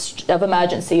times of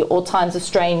emergency or times of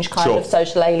strange kind of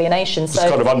social alienation. So it's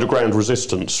kind of underground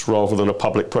resistance rather than a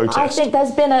public protest. I think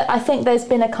there's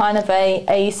been a kind of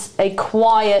a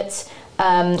quiet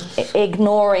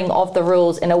ignoring of the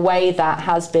rules in a way that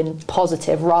has been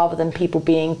positive, rather than people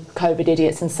being COVID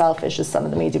idiots and selfish, as some of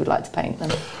the media would like to paint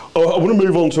them. I want to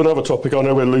move on to another topic. I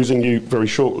know we're losing you very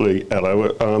shortly,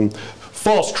 Ella.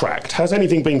 Fast-tracked. Has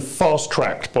anything been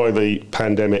fast-tracked by the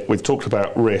pandemic? We've talked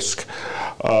about risk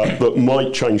that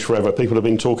might change forever. People have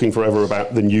been talking forever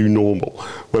about the new normal.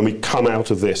 When we come out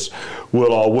of this,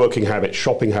 will our working habits,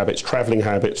 shopping habits, travelling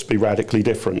habits be radically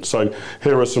different? So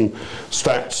here are some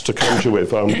stats to conjure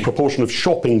with. Proportion of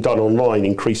shopping done online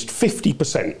increased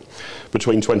 50%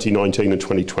 between 2019 and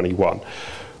 2021.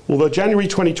 Although January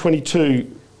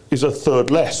 2022 is a third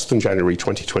less than January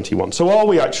 2021. So are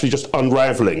we actually just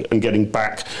unravelling and getting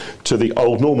back to the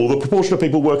old normal? The proportion of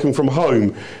people working from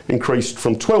home increased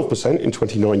from 12% in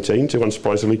 2019 to,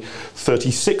 unsurprisingly,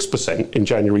 36% in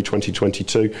January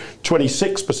 2022.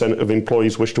 26% of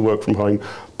employees wish to work from home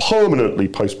permanently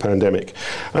post-pandemic.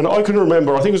 And I can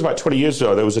remember, I think it was about 20 years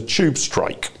ago, there was a tube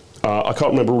strike. I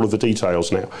can't remember all of the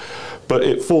details now, but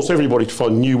it forced everybody to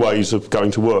find new ways of going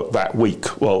to work that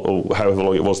week, or however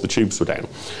long it was the tubes were down.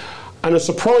 And a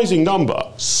surprising number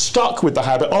stuck with the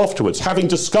habit afterwards, having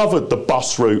discovered the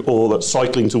bus route, or that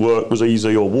cycling to work was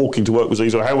easy, or walking to work was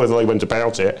easy, or however they went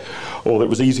about it, or that it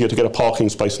was easier to get a parking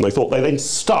space than they thought. They then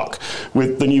stuck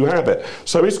with the new habit.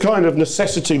 So it's kind of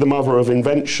necessity the mother of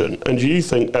invention. And do you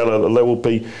think, Ella, that there will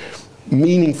be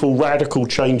meaningful, radical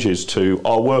changes to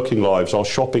our working lives, our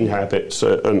shopping habits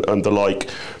and the like,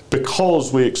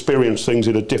 because we experience things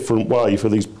in a different way for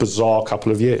these bizarre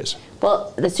couple of years?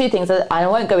 Well, there's two things. I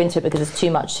won't go into it because it's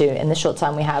too much in the short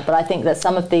time we have, but I think that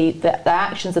some of the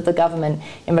actions of the government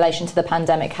in relation to the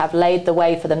pandemic have laid the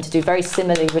way for them to do very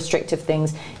similarly restrictive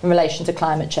things in relation to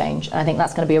climate change. And I think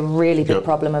that's going to be a really big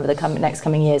problem over the next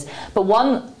coming years. But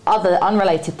one other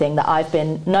unrelated thing that I've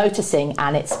been noticing,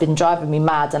 and it's been driving me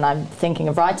mad, and I'm thinking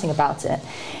of writing about it,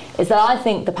 is that I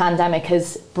think the pandemic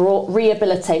has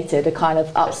rehabilitated a kind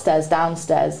of upstairs,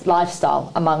 downstairs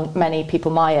lifestyle among many people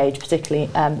my age, particularly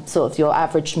sort of your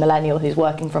average millennial who's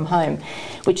working from home,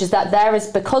 which is that there is,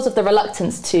 because of the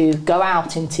reluctance to go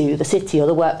out into the city or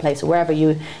the workplace or wherever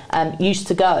you used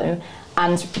to go,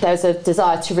 and there's a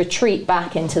desire to retreat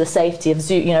back into the safety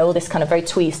of all this kind of very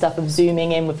twee stuff of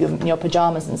zooming in with your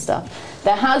pajamas and stuff.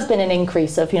 There has been an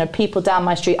increase of people down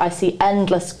my street. I see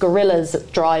endless gorillas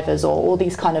drivers, or all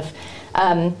these kind of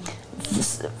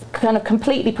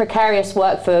completely precarious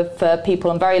work for people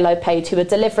on very low paid, who are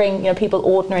delivering, people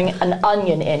ordering an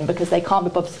onion in because they can't be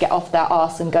bothered to get off their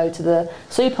arse and go to the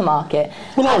supermarket.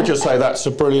 Well, I would just say that's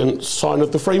a brilliant sign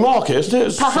of the free market, isn't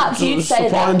it? Perhaps you'd say that.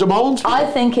 Supply and demand. I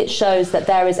think it shows that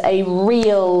there is a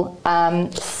real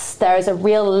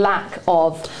lack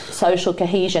of social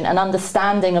cohesion and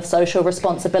understanding of social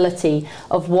responsibility,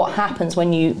 of what happens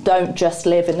when you don't just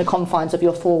live in the confines of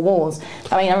your four walls.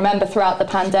 I mean, I remember throughout the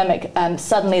pandemic,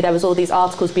 suddenly there was all these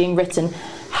articles being written,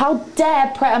 how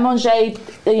dare Pret-a-Manger,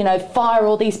 fire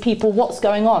all these people, what's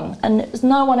going on? And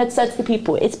no one had said to the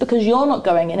people, it's because you're not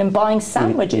going in and buying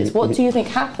sandwiches. What do you think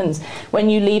happens when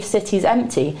you leave cities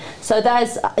empty? So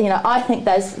there's, I think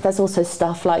there's also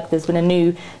stuff like, there's been a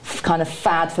new kind of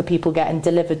fad for people getting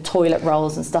delivered toilet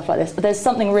rolls and stuff like this. But there's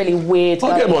something really weird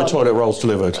I get my toilet rolls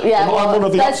delivered. Yeah, I'm one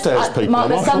of the upstairs people. Mark,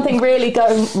 there's something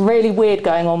really weird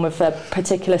going on with a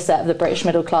particular set of the British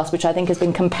middle class, which I think has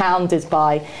been compounded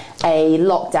by a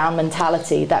lockdown lockdown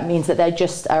mentality that means that they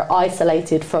just are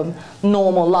isolated from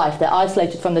normal life. They're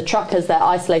isolated from the truckers, they're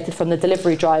isolated from the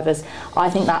delivery drivers. I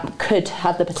think that could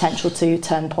have the potential to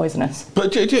turn poisonous.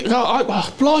 But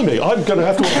blimey, I'm going to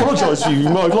have to apologise to you,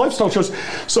 my lifestyle choice.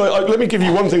 So let me give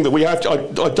you one thing that we have.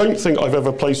 I don't think I've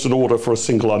ever placed an order for a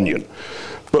single onion.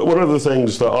 But one of the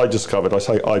things that I discovered,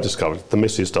 the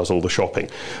missus does all the shopping,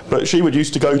 but she would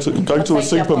used to go to a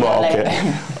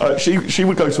supermarket. She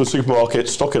would go to a supermarket,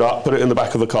 stock it up, put it in the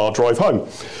back of the car, drive home.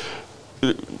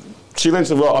 She then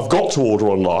said, well, I've got to order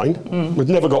online. We've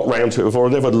never got round to it before.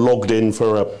 I've never logged in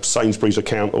for a Sainsbury's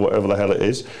account or whatever the hell it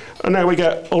is. And now we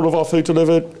get all of our food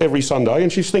delivered every Sunday,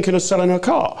 and she's thinking of selling her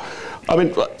car. I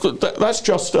mean, that's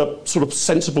just a sort of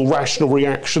sensible, rational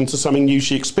reaction to something new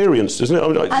she experienced, isn't it?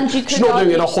 I mean, she's not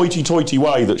doing it in a hoity-toity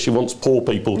way that she wants poor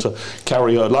people to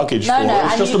carry her luggage for her.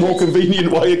 It's just a more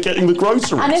convenient way of getting the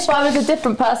groceries. And if I was a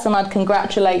different person, I'd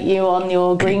congratulate you on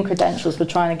your green credentials for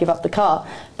trying to give up the car.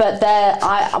 But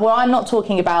what I'm not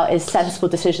talking about is sensible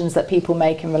decisions that people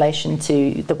make in relation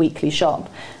to the weekly shop.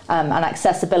 And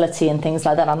accessibility and things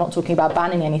like that. I'm not talking about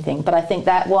banning anything, but I think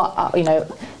that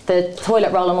the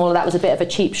toilet roll and all of that was a bit of a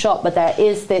cheap shot, but there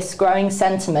is this growing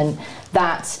sentiment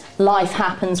that life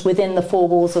happens within the four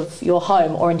walls of your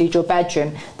home or indeed your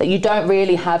bedroom, that you don't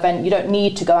really have, and you don't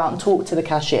need to go out and talk to the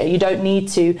cashier. You don't need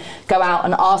to go out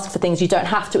and ask for things. You don't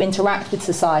have to interact with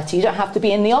society. You don't have to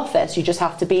be in the office. You just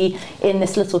have to be in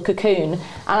this little cocoon. And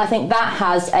I think that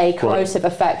has a corrosive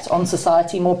effect on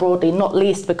society more broadly, not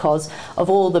least because of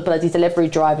all the bloody delivery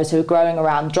drivers who are growing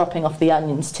around dropping off the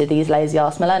onions to these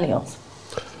lazy-ass millennials.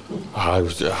 I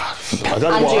don't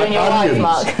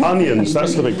know onions,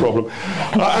 that's the big problem.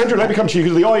 Andrew, let me come to you,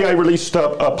 because the IEA released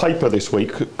a paper this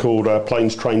week called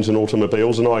Planes, Trains and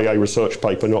Automobiles, an IEA research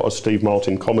paper, not a Steve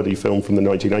Martin comedy film from the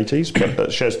 1980s,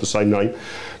 but shares the same name,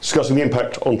 discussing the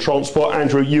impact on transport.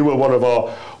 Andrew, you were one of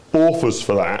our authors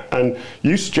for that, and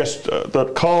you suggest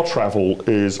that car travel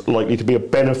is likely to be a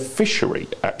beneficiary,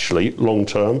 actually, long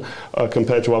term,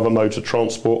 compared to other modes of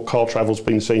transport. Car travel's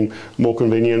been seen more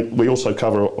convenient. We also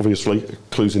cover, obviously,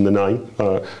 clues in the name,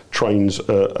 trains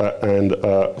and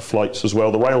flights as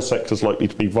well. The rail sector is likely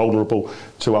to be vulnerable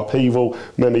to upheaval.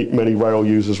 Many rail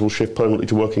users will shift permanently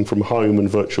to working from home and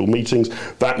virtual meetings.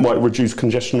 That might reduce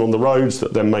congestion on the roads,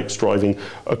 that then makes driving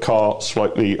a car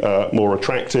slightly more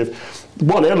attractive.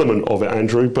 One element of it,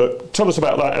 Andrew, but tell us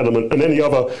about that element and any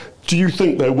other. Do you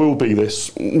think there will be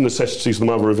this necessity is the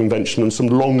mother of invention and some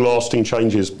long-lasting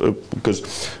changes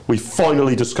because we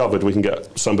finally discovered we can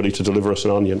get somebody to deliver us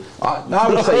an onion?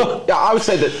 I would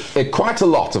say that quite a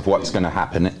lot of what's going to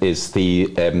happen is the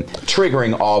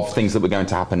triggering of things that were going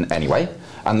to happen anyway.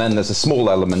 And then there's a small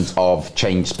element of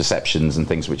changed perceptions and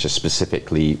things which are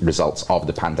specifically results of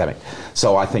the pandemic.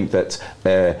 So I think that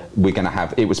we're going to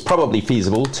have, it was probably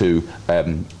feasible to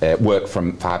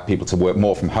have people to work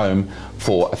more from home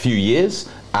for a few years,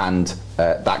 and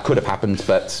that could have happened,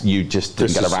 but you just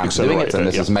didn't get around to doing it, and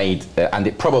this has made, and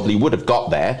it probably would have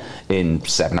got there in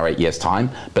 7 or 8 years'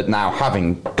 time, but now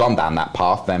having gone down that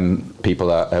path, then people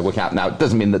are working out. Now, it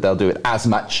doesn't mean that they'll do it as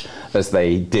much as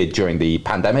they did during the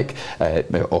pandemic,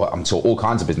 or I'm sure all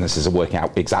kinds of businesses are working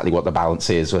out exactly what the balance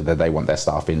is, whether they want their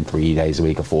staff in 3 days a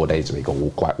week or 4 days a week,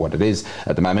 or quite what it is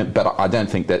at the moment, but I don't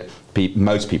think that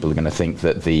most people are going to think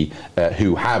that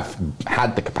who have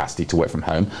had the capacity to work from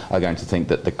home are going to think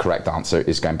that the correct answer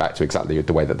is going back to exactly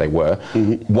the way that they were.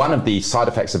 Mm-hmm. One of the side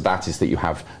effects of that is that you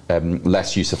have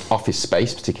less use of office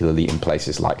space, particularly in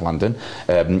places like London.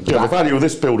 The value of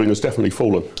this building has definitely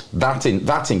fallen. That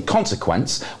in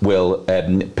consequence will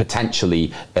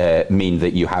potentially mean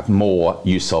that you have more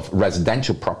use of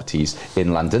residential properties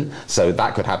in London. So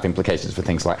that could have implications for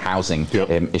things like housing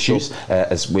issues. Sure.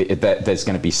 There's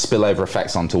going to be spillover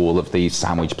effects onto all of these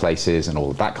sandwich places and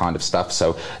all of that kind of stuff.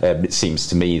 So it seems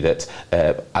to me that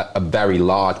a very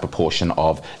large proportion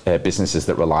of businesses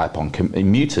that rely upon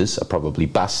commuters are probably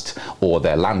bust, or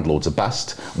their landlords are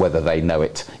bust, whether they know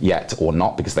it yet or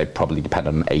not, because they probably depend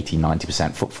on an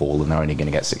 80-90% footfall and they're only going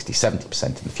to get 60-70%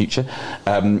 in the future.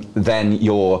 Then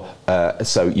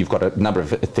so you've got a number of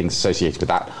things associated with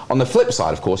that. On the flip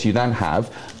side, of course, you then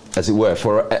have, as it were,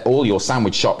 for all your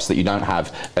sandwich shops that you don't have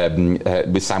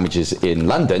with sandwiches in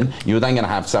London, you're then going to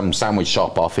have some sandwich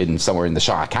shop off in somewhere in the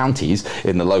Shire counties,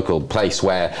 in the local place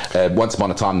where once upon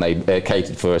a time they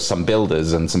catered for some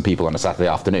builders and some people on a Saturday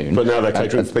afternoon. But now they're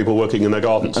catering for people working in their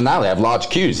gardens. And now they have large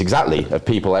queues, exactly, of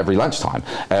people every lunchtime.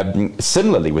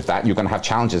 Similarly with that, you're going to have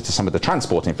challenges to some of the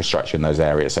transport infrastructure in those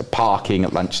areas. So parking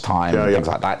at lunchtime, things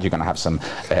like that, you're going to have some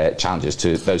challenges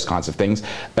to those kinds of things.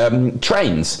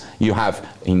 Trains, you have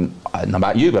I don't know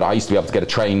about you, but I used to be able to get a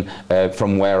train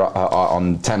from where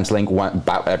on Thameslink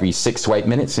about every 6 to 8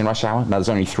 minutes in rush hour. Now there's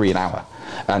only 3 an hour.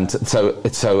 And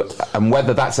and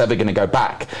whether that's ever going to go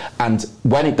back, and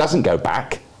when it doesn't go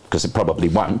back, because it probably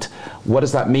won't, what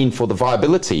does that mean for the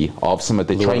viability of some of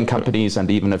the train companies, and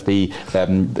even of the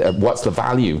what's the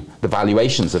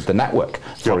valuations of the network,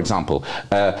 for example?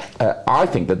 I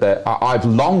think that I've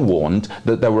long warned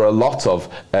that there were a lot of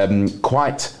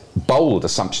quite bold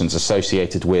assumptions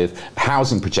associated with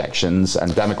housing projections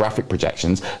and demographic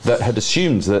projections that had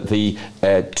assumed that the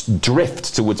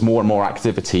drift towards more and more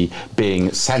activity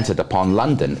being centred upon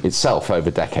London itself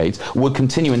over decades would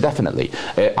continue indefinitely.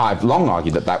 I've long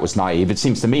argued that that was naive. It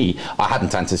seems to me I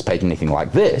hadn't anticipated anything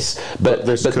like this, but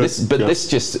this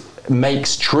just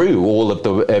makes true all of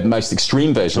the most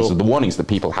extreme versions of the warnings that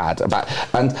people had about,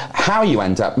 and how you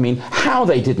end up, I mean, how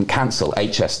they didn't cancel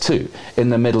HS2 in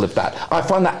the middle of that. I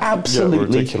find that absolutely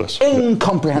ridiculous,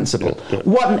 incomprehensible.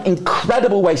 What an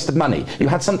incredible waste of money. You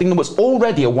had something that was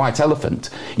already a white elephant.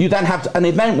 You then have an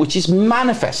event which is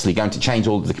manifestly going to change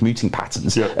all of the commuting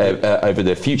patterns over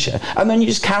the future, and then you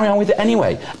just carry on with it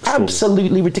anyway.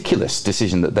 Absolutely ridiculous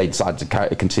decision that they decided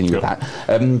to continue with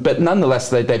that. But nonetheless,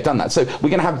 they've done that. So we're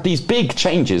going to have these big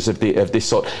changes of this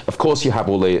sort. Of course, you have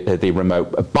all the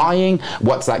remote buying.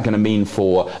 What's that going to mean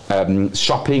for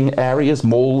shopping areas,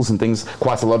 malls and things?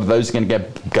 Quite a lot of those are going to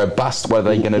go bust. What are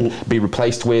they going to be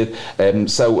replaced with?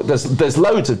 So there's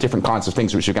loads of different kinds of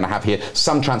things which you're going to have here.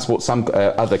 Some transport, some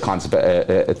other kinds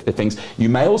of things. You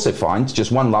may also find,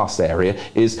 just one last area,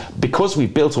 is because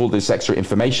we've built all this extra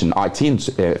information IT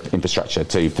infrastructure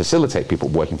to facilitate people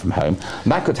working from home,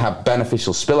 that could have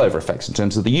beneficial spillover effects in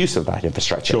terms of the use of that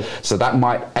infrastructure. So that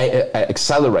might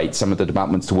accelerate some of the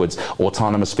developments towards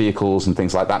autonomous vehicles and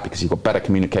things like that, because you've got better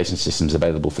communication systems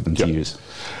available for them to use.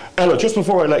 Ella, just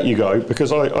before I let you go,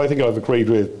 because I think I've agreed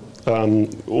with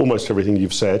almost everything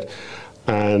you've said,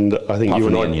 and I think you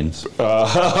and I, onions.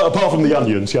 Apart from the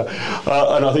onions, and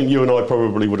I think you and I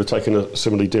probably would have taken a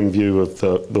similarly dim view of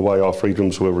the way our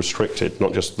freedoms were restricted,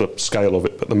 not just the scale of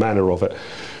it, but the manner of it.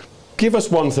 Give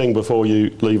us one thing before you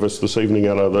leave us this evening,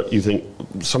 Ella, that you think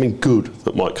something good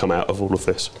that might come out of all of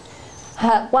this.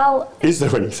 Well, is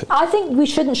there anything? I think we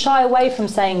shouldn't shy away from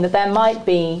saying that there might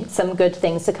be some good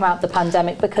things to come out of the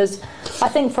pandemic, because I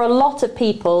think for a lot of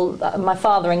people, my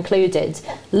father included,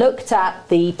 looked at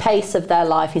the pace of their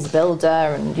life, he's a builder,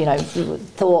 and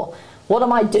thought, what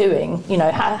am I doing?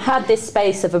 Had this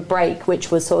space of a break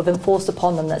which was sort of enforced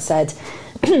upon them that said,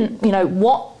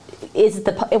 what is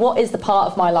the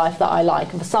part of my life that I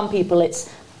like? And for some people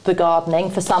it's the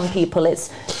gardening, for some people it's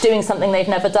doing something they've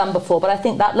never done before. But I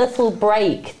think that little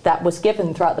break that was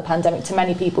given throughout the pandemic to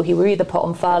many people who were either put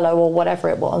on furlough or whatever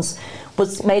it was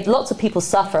made lots of people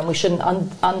suffer, and we shouldn't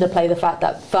underplay the fact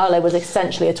that furlough was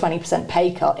essentially a 20%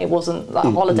 pay cut. It wasn't a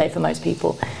holiday for most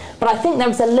people. But I think there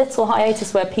was a little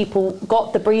hiatus where people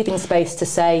got the breathing space to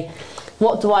say,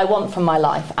 what do I want from my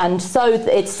life? And so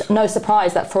it's no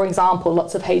surprise that, for example,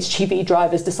 lots of HGV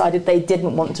drivers decided they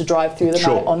didn't want to drive through the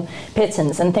night on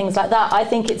pittance and things like that. I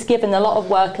think it's given a lot of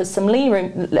workers some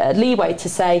leeway to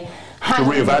say, to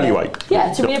reevaluate.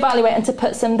 To reevaluate and to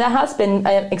put some, there has been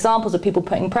examples of people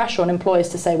putting pressure on employers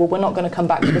to say, well, we're not going to come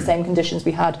back to the same conditions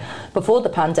we had before the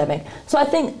pandemic. So I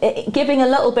think giving a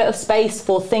little bit of space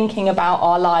for thinking about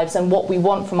our lives and what we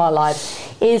want from our lives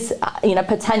is,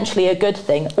 potentially a good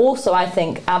thing. Also, I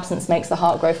think absence makes the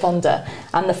heart grow fonder,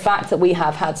 and the fact that we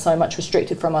have had so much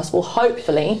restricted from us will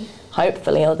hopefully,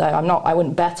 although I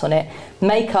wouldn't bet on it,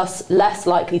 make us less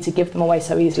likely to give them away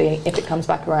so easily if it comes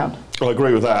back around. I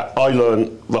agree with that. I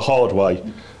learned the hard way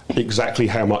exactly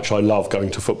how much I love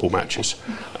going to football matches,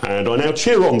 and I now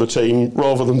cheer on the team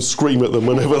rather than scream at them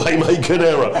whenever they make an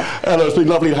error. Ella, it's been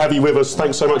lovely to have you with us.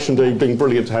 Thanks so much indeed. Been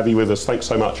brilliant to have you with us. Thanks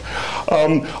so much.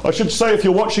 I should say, if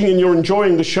you're watching and you're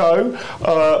enjoying the show,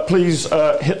 please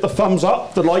hit the thumbs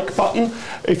up, the like button.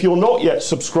 If you're not yet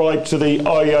subscribed to the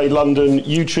IEA London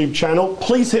YouTube channel,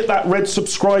 please hit that red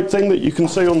subscribe thing that you can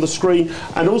see on the screen,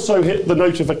 and also hit the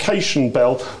notification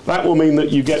bell. That will mean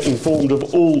that you get informed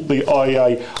of all the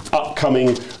IEA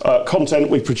upcoming content.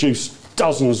 We produce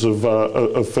dozens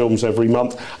of films every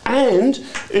month, and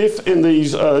if in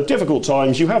these difficult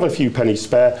times you have a few pennies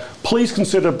spare, please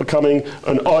consider becoming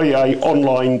an IEA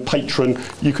online patron.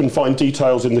 You can find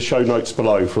details in the show notes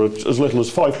below. For as little as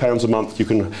 £5 a month, you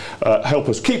can help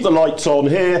us keep the lights on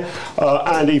here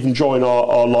and even join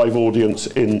our live audience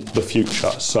in the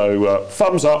future. So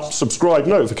thumbs up, subscribe,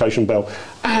 notification bell,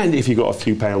 and if you've got a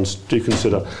few pounds, do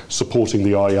consider supporting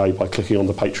the IEA by clicking on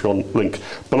the Patreon link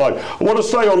below. I want to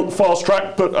stay on Fast Track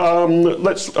track, but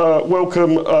let's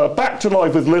welcome back to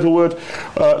Live with Littlewood,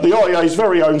 the IEA's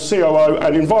very own COO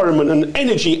and Environment and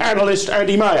Energy Analyst,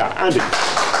 Andy Mayer. Andy.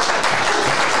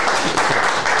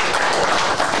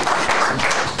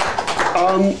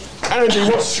 Andy,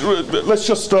 let's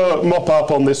just mop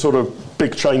up on this sort of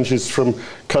big changes from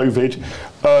COVID.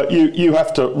 You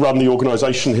have to run the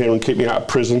organisation here and keep me out of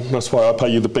prison. That's why I pay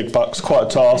you the big bucks. Quite a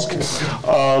task.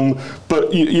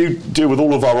 But you deal with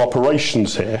all of our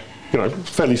operations here. You know,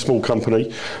 fairly small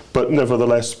company, but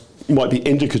nevertheless might be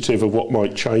indicative of what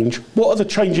might change. What are the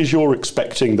changes you're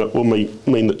expecting that will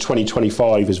mean that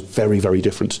 2025 is very, very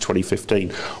different to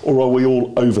 2015? Or are we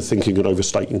all overthinking and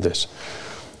overstating this?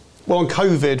 Well, on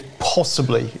COVID,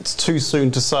 possibly. It's too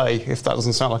soon to say if that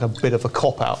doesn't sound like a bit of a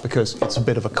cop-out, because it's a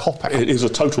bit of a cop-out. It is a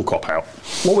total cop-out.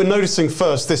 What we're noticing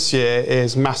first this year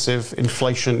is massive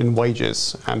inflation in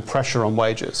wages and pressure on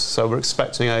wages. So we're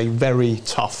expecting a very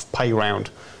tough pay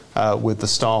round with the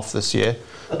staff this year.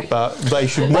 But they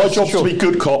should. My job's to be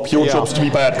good cop, your job's to be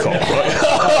bad cop,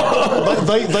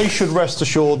 right? they should rest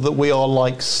assured that we are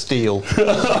like steel.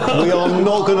 We are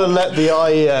not going to let the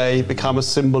IEA become a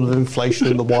symbol of inflation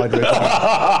in the wider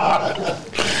economy.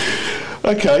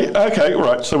 Okay,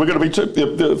 right. So we're going to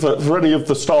be, for any of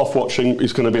the staff watching,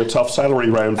 it's going to be a tough salary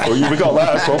round for you. We got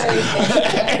that across.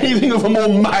 Anything of a more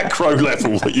macro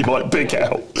level that you might pick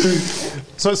out?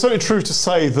 So it's certainly true to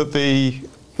say that the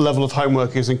level of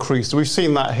homework is increased. We've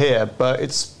seen that here, but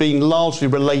it's been largely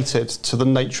related to the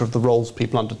nature of the roles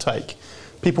people undertake.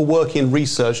 People working in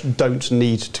research don't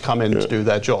need to come in to do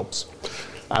their jobs.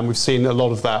 And we've seen a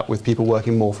lot of that with people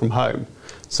working more from home.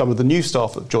 Some of the new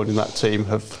staff that joined in that team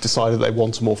have decided they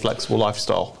want a more flexible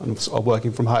lifestyle and are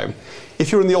working from home. If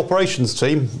you're in the operations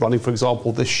team, running, for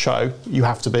example, this show, you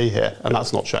have to be here, and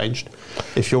that's not changed.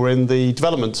 If you're in the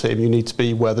development team, you need to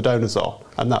be where the donors are,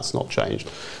 and that's not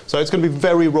changed. So it's going to be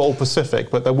very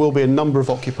role-specific, but there will be a number of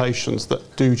occupations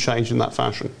that do change in that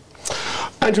fashion.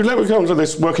 Andrew, let me come to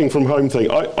this working from home thing.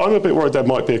 I'm a bit worried there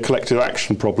might be a collective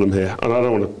action problem here, and I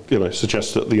don't want to,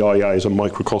 suggest that the IEA is a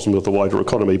microcosm of the wider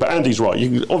economy. But Andy's right.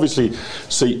 You can obviously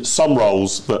see some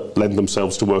roles that lend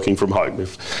themselves to working from home.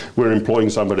 If we're employing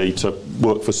somebody to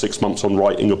work for 6 months on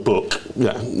writing a book,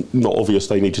 not obvious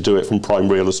they need to do it from prime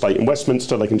real estate in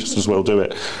Westminster. They can just as well do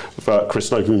it. Chris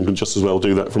Snowden can just as well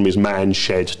do that from his man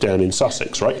shed down in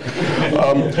Sussex, right?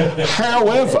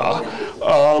 However,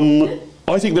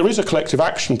 I think there is a collective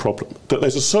action problem, that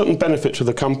there's a certain benefit to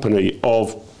the company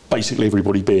of basically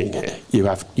everybody being here.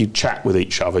 You chat with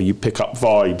each other, you pick up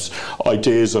vibes,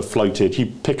 ideas are floated, you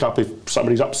pick up if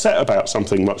somebody's upset about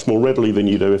something much more readily than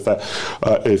you do if I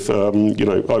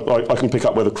can pick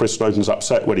up whether Chris Snowden's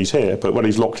upset when he's here, but when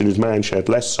he's locked in his man shed,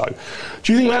 less so.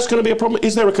 Do you think that's going to be a problem?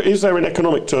 Is there in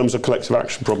economic terms a collective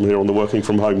action problem here on the working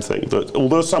from home thing, that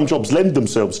although some jobs lend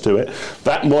themselves to it,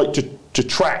 that might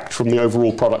detract from the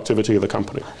overall productivity of the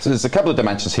company? So there's a couple of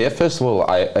dimensions here. First of all,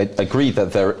 I agree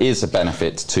that there is a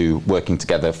benefit to working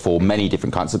together for many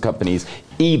different kinds of companies,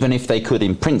 even if they could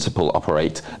in principle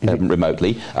operate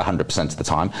remotely 100% of the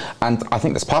time. And I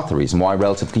think that's part of the reason why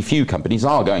relatively few companies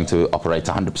are going to operate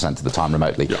 100% of the time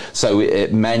remotely. Yeah. So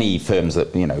many firms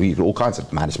that, all kinds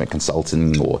of management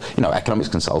consulting or, economics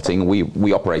consulting,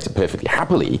 we operate it perfectly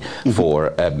happily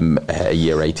for a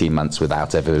year, 18 months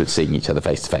without ever seeing each other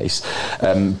face to face.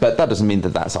 But that doesn't mean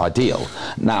that that's ideal.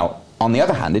 Now, on the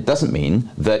other hand, it doesn't mean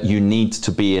that you need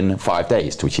to be in 5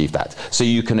 days to achieve that. So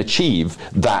you can achieve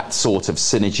that sort of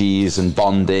synergies and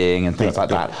bonding and things like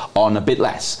that on a bit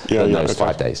less than those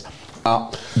 5 days.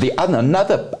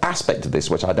 Another aspect of this,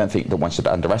 which I don't think that one should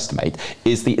underestimate,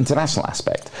 is the international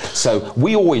aspect. So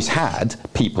we always had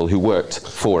people who worked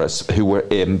for us who were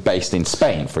based in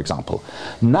Spain, for example.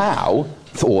 Now,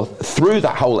 or through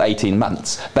that whole 18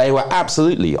 months, they were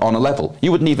absolutely on a level.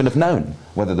 You wouldn't even have known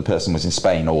whether the person was in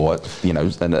Spain or,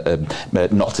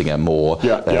 Nottingham or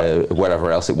wherever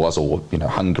else it was, or,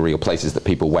 Hungary, or places that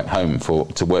people went home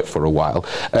to work for a while.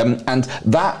 And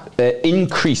that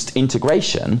increased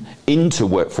integration into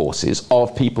workforces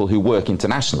of people who work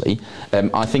internationally,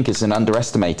 I think is an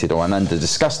underestimated or an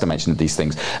under-discussed dimension of these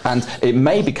things. And it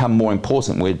may become more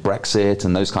important with Brexit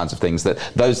and those kinds of things,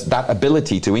 that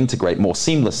ability to integrate more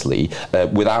seamlessly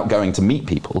without going to meet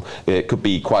people could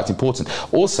be quite important.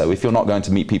 Also, if you're not going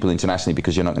to meet people internationally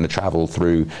because you're not going to travel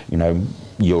through,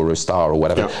 Eurostar or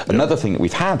whatever. Another thing that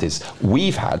we've had is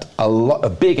we've had a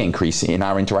big increase in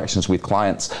our interactions with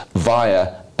clients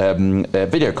via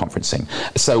video conferencing.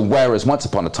 So whereas once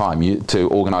upon a time, to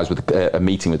organise with a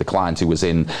meeting with a client who was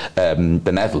in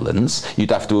the Netherlands,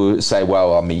 you'd have to say,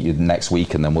 well, I'll meet you next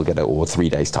week and then we'll get it, or 3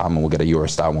 days time, and we'll get a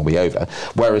Eurostar and we'll be over.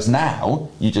 Whereas now,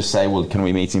 you just say, well, can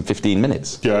we meet in 15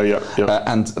 minutes? Yeah.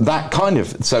 And that kind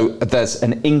of, so there's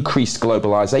an increased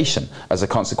globalisation as a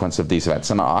consequence of these events.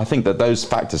 And I think that those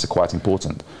factors are quite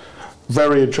important.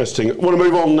 Very interesting. I want to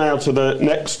move on now to the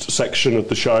next section of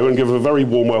the show and give a very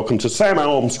warm welcome to Sam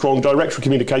Armstrong, Director of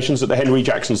Communications at the Henry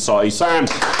Jackson Society. Sam,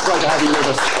 great to have you with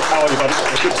us. How are you, buddy?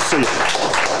 Good to see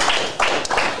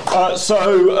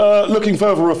you. Looking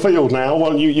further afield now,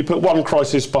 well, you put one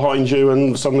crisis behind you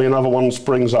and suddenly another one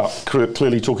springs up,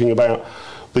 clearly talking about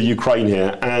the Ukraine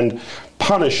here and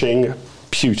punishing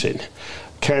Putin.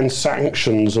 Can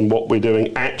sanctions and what we're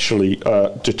doing actually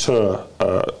deter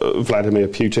Vladimir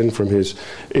Putin from his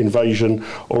invasion,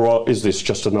 or is this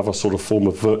just another sort of form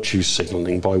of virtue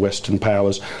signalling by Western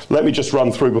powers? Let me just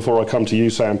run through, before I come to you,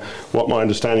 Sam, what my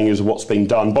understanding is of what's been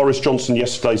done. Boris Johnson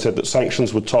yesterday said that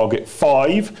sanctions would target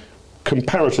 5,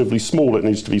 comparatively small, it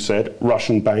needs to be said,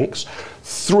 Russian banks,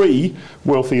 3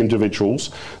 wealthy individuals.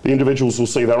 The individuals will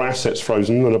see their assets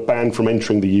frozen and are banned from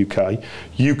entering the UK.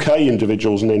 UK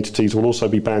individuals and entities will also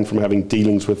be banned from having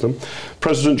dealings with them.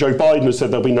 President Joe Biden has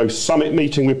said there'll be no summit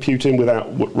meeting with Putin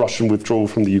without Russian withdrawal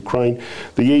from the Ukraine.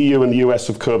 The EU and the US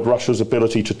have curbed Russia's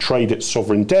ability to trade its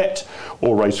sovereign debt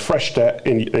or raise fresh debt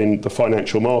in the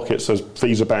financial markets, as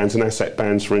visa bans and asset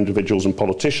bans for individuals and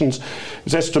politicians.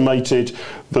 It's estimated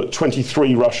that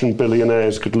 23 Russian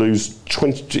billionaires could lose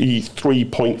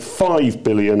 23.5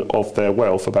 billion of their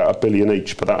wealth, about $1 billion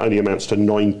each, but that only amounts to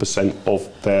 9% of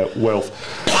their wealth.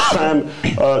 Sam,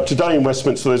 today in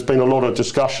Westminster there's been a lot of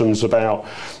discussions about,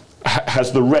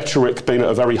 has the rhetoric been at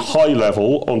a very high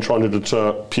level on trying to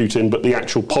deter Putin, but the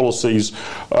actual policies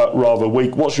rather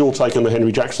weak? What's your take on the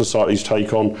Henry Jackson Society's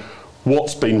take on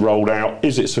what's been rolled out?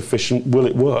 Is it sufficient? Will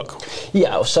it work?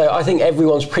 Yeah, so I think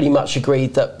everyone's pretty much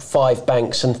agreed that 5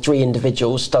 banks and 3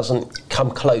 individuals doesn't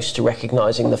come close to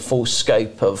recognising the full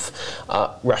scope of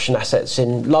Russian assets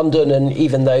in London, and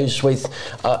even those with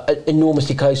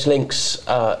enormously close links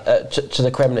to the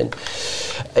Kremlin.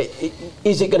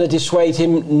 Is it going to dissuade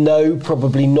him? No,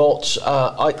 probably not.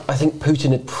 I think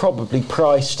Putin had probably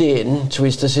priced in to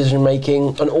his decision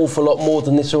making an awful lot more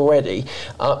than this already.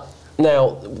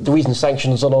 Now, the reason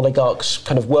sanctions on oligarchs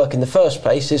kind of work in the first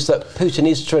place is that Putin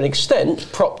is, to an extent,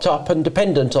 propped up and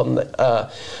dependent on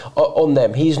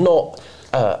them. He's not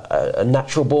a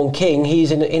natural-born king.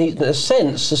 He's, in a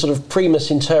sense, the sort of primus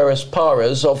inter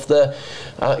pares of the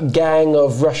gang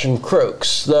of Russian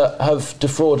crooks that have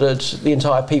defrauded the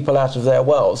entire people out of their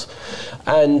wealth.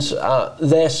 And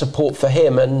their support for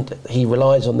him, and he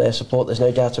relies on their support, there's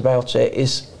no doubt about it,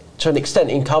 is to an extent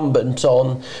incumbent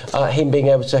on him being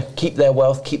able to keep their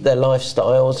wealth, keep their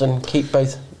lifestyles, and keep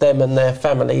both them and their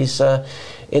families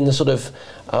in the sort of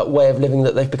way of living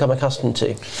that they've become accustomed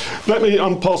to. Let me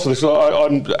pass this.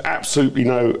 I'm absolutely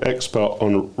no expert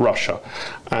on Russia,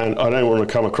 and I don't want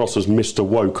to come across as Mr.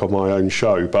 Woke on my own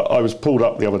show, but I was pulled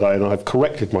up the other day, and I've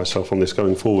corrected myself on this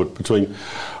going forward, between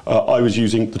I was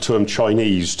using the term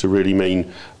Chinese to really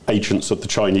mean agents of the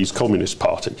Chinese Communist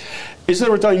Party. Is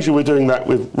there a danger we're doing that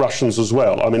with Russians as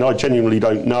well? I mean, I genuinely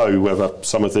don't know whether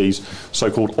some of these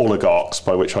so-called oligarchs,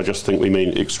 by which I just think we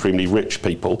mean extremely rich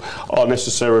people, are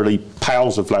necessarily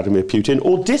pals of Vladimir Putin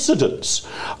or dissidents.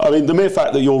 I mean, the mere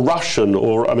fact that you're Russian,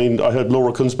 or, I mean, I heard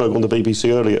Laura Kunsberg on the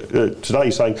BBC earlier today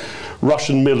saying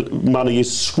Russian money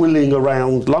is swilling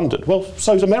around London. Well,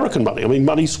 so's American money. I mean,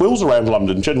 money swills around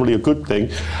London, generally a good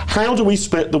thing. How do we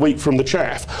split the wheat from the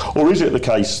chaff? Or is it the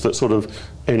case that sort of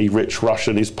any rich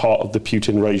Russian is part of the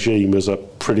Putin regime as a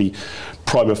pretty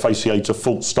prima facie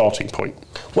default starting point?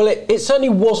 Well, it certainly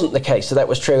wasn't the case that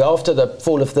was true. After the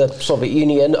fall of the Soviet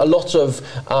Union, a lot of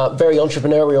very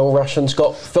entrepreneurial Russians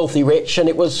got filthy rich, and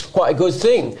it was quite a good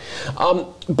thing.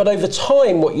 But over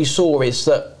time, what you saw is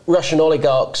that Russian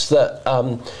oligarchs that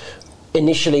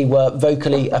initially were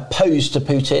vocally opposed to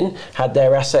Putin had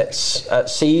their assets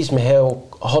seized. Mikhail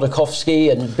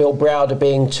Hodorkovsky and Bill Browder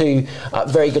being 2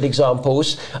 very good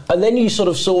examples. And then you sort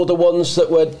of saw the ones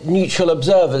that were neutral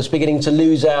observers beginning to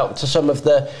lose out to some of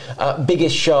the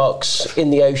biggest sharks in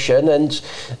the ocean. And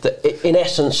in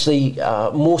essence,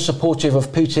 the more supportive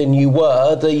of Putin you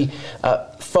were, the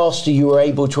faster you were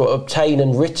able to obtain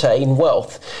and retain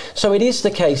wealth. So it is the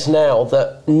case now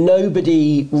that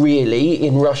nobody really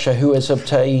in Russia who has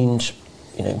obtained,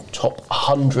 top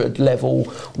 100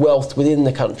 level wealth within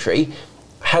the country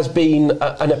has been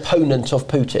an opponent of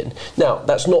Putin. Now,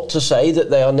 that's not to say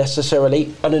that they are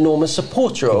necessarily an enormous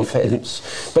supporter of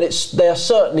his, but they are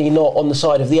certainly not on the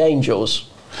side of the angels.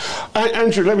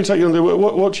 Andrew, let me take you on there.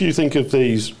 What do you think of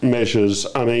these measures?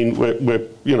 I mean,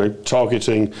 we're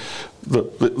targeting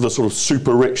the sort of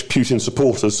super rich Putin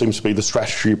supporters seems to be the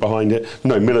strategy behind it.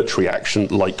 No military action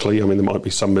likely. I mean, there might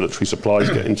be some military supplies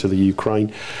getting to the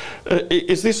Ukraine.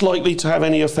 Is this likely to have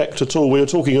any effect at all? We were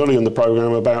talking earlier in the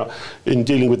programme about, in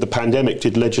dealing with the pandemic,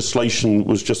 did legislation,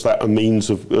 was just that a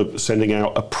means of sending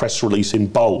out a press release in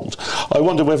bold? I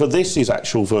wonder whether this is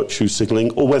actual virtue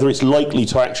signalling or whether it's likely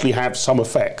to actually have some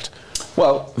effect.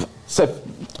 Well, so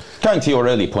going to your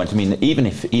earlier point, I mean, even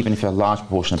if a large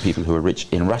proportion of people who are rich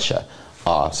in Russia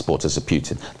are supporters of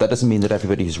Putin, that doesn't mean that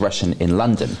everybody who's Russian in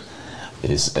London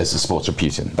is a supporter of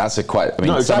Putin. That's a quite. I mean,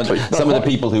 no, exactly. some of the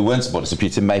people who weren't supporters of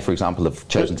Putin may, for example, have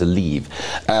chosen to leave.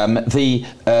 On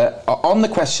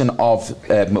the question of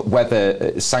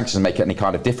whether sanctions make any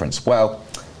kind of difference, well,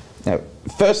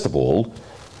 first of all,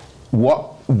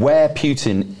 where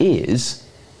Putin is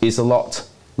a lot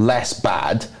less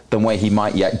bad than where he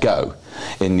might yet go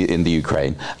in the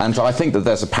Ukraine. And I think that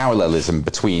there's a parallelism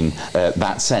between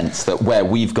that sense that where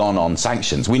we've gone on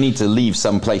sanctions, we need to leave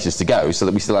some places to go so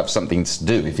that we still have something to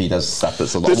do if he does stuff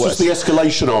that's a lot worse. This was the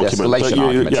escalation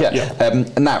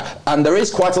argument. Now, and there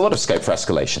is quite a lot of scope for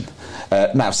escalation.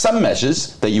 Now, some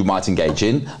measures that you might engage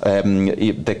in,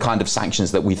 the kind of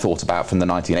sanctions that we thought about from the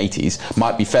 1980s,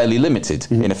 might be fairly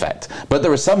limited in effect. But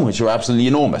there are some which are absolutely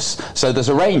enormous. So there's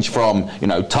a range from,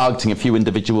 targeting a few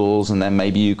individuals, and then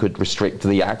maybe you could restrict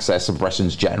the access of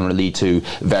Russians generally to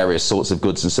various sorts of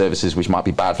goods and services which might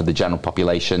be bad for the general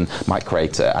population, might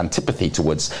create antipathy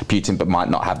towards Putin, but might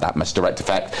not have that much direct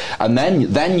effect. And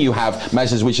then you have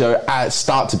measures which are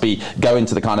start to go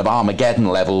into the kind of Armageddon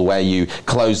level, where you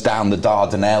close down the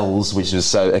Dardanelles, which is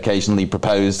so occasionally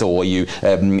proposed, or you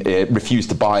refuse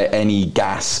to buy any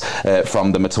gas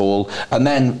from them at all. And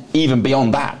then even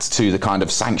beyond that, to the kind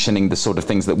of sanctioning the sort of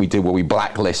things that we do, where we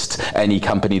blacklist any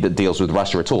company that deals with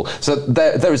Russia at all. So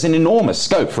there is an enormous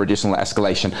scope for additional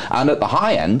escalation. And at the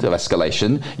high end of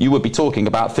escalation, you would be talking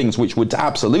about things which would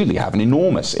absolutely have an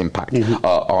enormous impact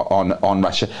on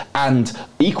Russia, and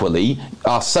equally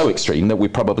are so extreme that we're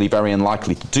probably very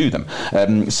unlikely to do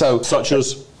them. Such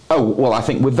as? Oh, well, I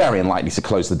think we're very unlikely to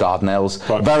close the Dardanelles,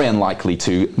 right. Very unlikely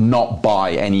to not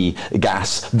buy any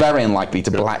gas, very unlikely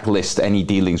to blacklist any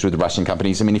dealings with Russian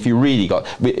companies. I mean, if you really got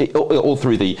all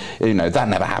through the, that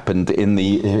never happened in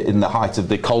the height of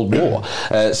the Cold War.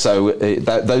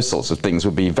 Those sorts of things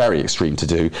would be very extreme to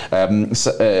do.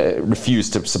 Refuse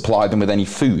to supply them with any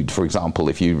food, for example.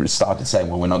 If you started saying,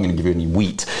 well, we're not going to give you any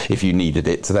wheat if you needed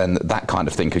it, then that kind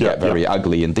of thing could get very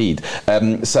ugly indeed.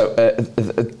 So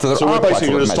we're basically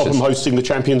going to stop them hosting the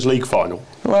Champions League final.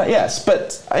 Well, yes,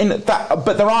 but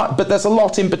there's a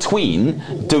lot in between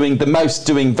doing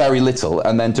very little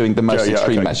and then doing the most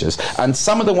extreme measures. And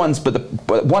some of the ones, but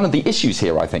one of the issues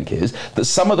here, I think, is that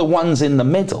some of the ones in the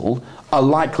middle are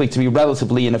likely to be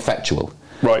relatively ineffectual.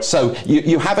 Right. So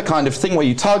you have a kind of thing where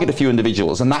you target a few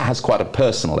individuals, and that has quite a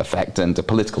personal effect and a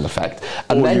political effect.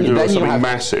 And then you have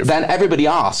massive. Then everybody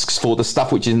asks for the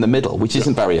stuff which is in the middle, which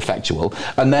isn't very effectual,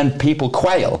 and then people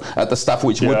quail at the stuff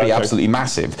which would be absolutely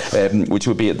massive, which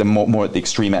would be at the more at the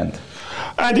extreme end.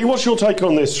 Andy, what's your take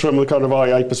on this from the kind of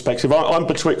IA perspective? I'm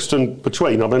betwixt and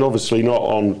between. I mean, obviously not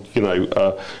on,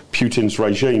 Putin's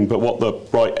regime, but what the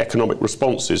right economic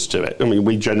response is to it. I mean,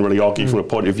 we generally argue from a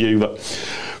point of view that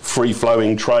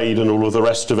free-flowing trade and all of the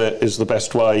rest of it is the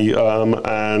best way,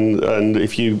 and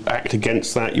if you act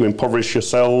against that, you impoverish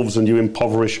yourselves and you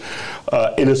impoverish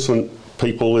innocent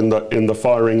people in the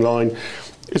firing line.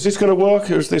 Is this going to work,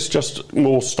 or is this just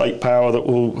more state power that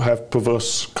will have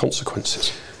perverse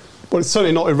consequences? Well, it's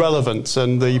certainly not irrelevant,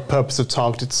 and the purpose of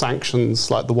targeted sanctions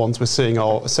like the ones we're seeing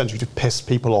are essentially to piss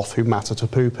people off who matter to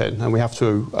Putin, and we have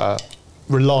to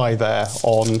rely there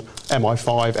on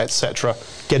MI5, etc.,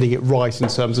 getting it right in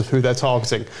terms of who they're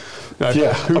targeting. How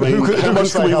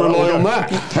much can we rely on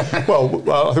that? Well,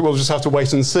 I think we'll just have to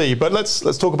wait and see. But let's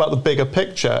talk about the bigger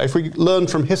picture. If we learn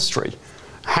from history,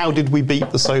 how did we beat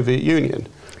the Soviet Union?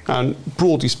 And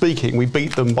broadly speaking, we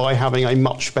beat them by having a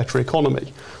much better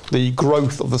economy. The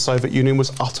growth of the Soviet Union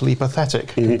was utterly pathetic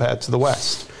compared to the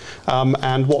West.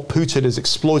 And what Putin is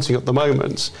exploiting at the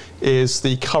moment is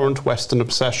the current Western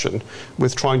obsession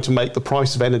with trying to make the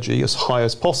price of energy as high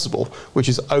as possible, which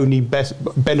is only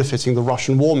benefiting the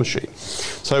Russian war machine.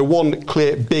 So one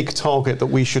clear big target that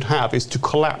we should have is to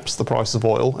collapse the price of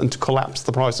oil and to collapse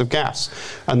the price of gas,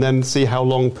 and then see how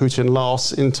long Putin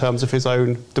lasts in terms of his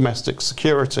own domestic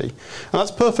security. And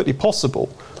that's perfectly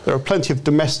possible. There are plenty of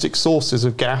domestic sources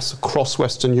of gas across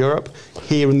Western Europe,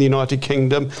 here in the United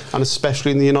Kingdom, and especially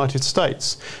in the United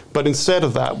States. But instead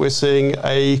of that, we're seeing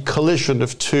a collision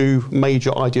of two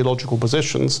major ideological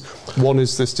positions. One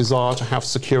is this desire to have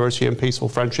security and peaceful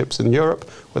friendships in Europe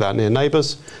with our near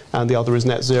neighbours, and the other is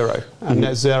net zero. And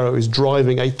net zero is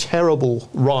driving a terrible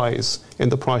rise in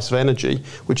the price of energy,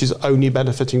 which is only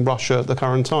benefiting Russia at the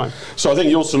current time. So I think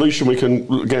your solution, we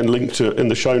can again link to in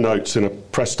the show notes in a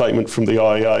press statement from the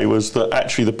IEA, was that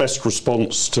actually the best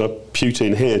response to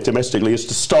Putin here domestically is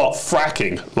to start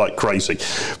fracking like crazy.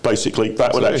 Basically,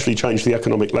 that would actually change the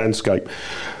economic landscape.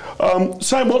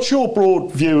 Sam, what's your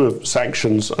broad view of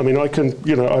sanctions? I mean, I can,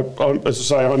 as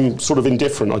I say, I'm sort of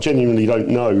indifferent. I genuinely don't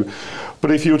know.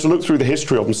 But if you were to look through the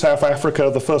history of them, South Africa,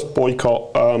 the first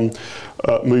boycott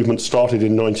movement started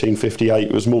in 1958.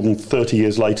 It was more than 30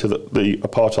 years later that the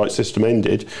apartheid system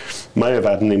ended. May have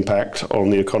had an impact on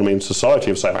the economy and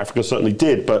society of South Africa, certainly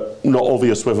did, but not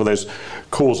obvious whether there's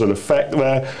cause and effect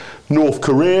there. North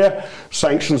Korea,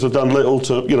 sanctions have done little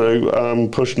to,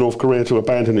 push North Korea to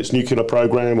abandon its nuclear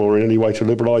program or in any way to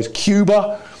liberalise.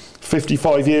 Cuba,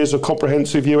 55 years of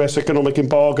comprehensive US economic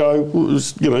embargo,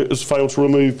 has failed to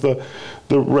remove the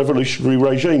revolutionary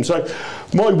regime. So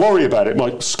my worry about it,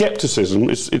 my scepticism,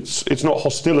 it's not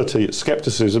hostility, it's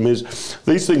scepticism, is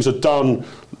these things are done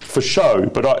for show,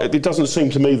 but it doesn't seem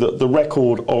to me that the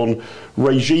record on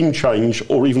regime change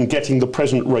or even getting the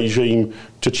present regime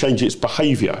to change its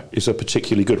behaviour is a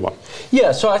particularly good one.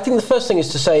 Yeah, so I think the first thing is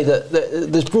to say that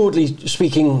there's, broadly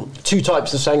speaking, two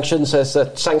types of sanctions. There's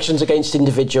sanctions against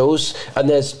individuals and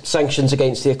there's sanctions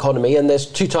against the economy, and there's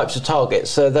two types of targets.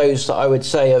 So those that I would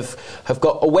say have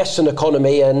got a Western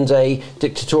economy and a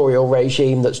dictatorial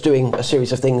regime that's doing a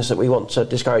series of things that we want to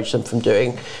discourage them from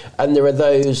doing. And there are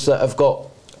those that have got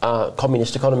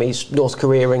communist economies, North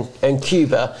Korea and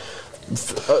Cuba,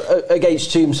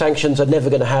 against whom sanctions are never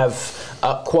going to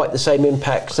have quite the same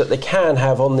impact that they can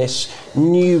have on this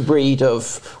new breed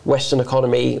of Western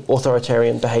economy,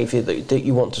 authoritarian behaviour that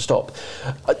you want to stop.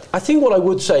 I think what I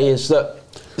would say is that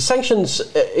sanctions,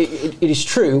 it is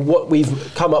true, what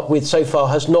we've come up with so far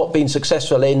has not been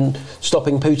successful in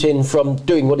stopping Putin from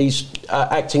doing what he's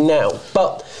acting now.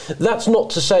 But that's not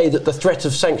to say that the threat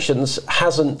of sanctions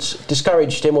hasn't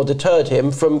discouraged him or deterred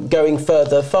him from going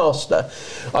further faster.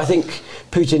 I think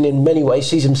Putin in many ways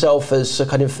sees himself as a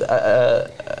kind of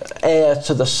heir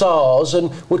to the Tsars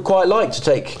and would quite like to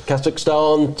take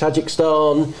Kazakhstan,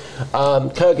 Tajikistan,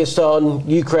 Kyrgyzstan,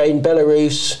 Ukraine,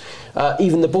 Belarus,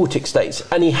 even the Baltic states,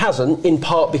 and he hasn't, in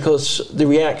part because the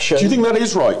reaction... Do you think that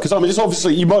is right? Because, I mean, it's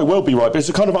obviously, you might well be right, but it's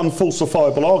a kind of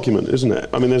unfalsifiable argument, isn't it?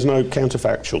 I mean, there's no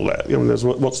counterfactual there.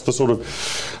 What's the sort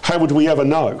of... How would we ever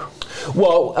know?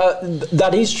 Well,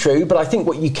 that is true, but I think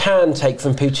what you can take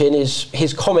from Putin is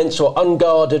his comments or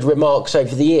unguarded remarks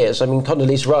over the years. I mean,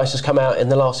 Condoleezza Rice has come out in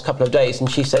the last couple of days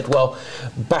and she said, well,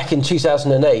 back in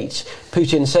 2008,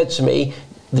 Putin said to me,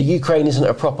 the Ukraine isn't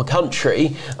a proper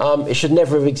country. It should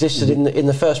never have existed in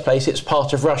the first place. It's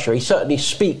part of Russia. He certainly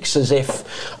speaks as if,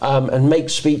 and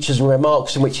makes speeches and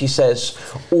remarks in which he says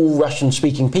all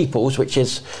Russian-speaking peoples, which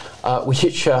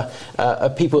are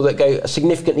people that go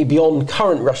significantly beyond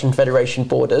current Russian Federation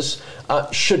borders,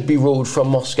 should be ruled from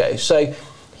Moscow. So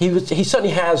he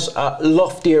certainly has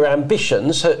loftier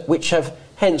ambitions, which have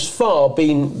hence far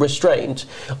been restrained.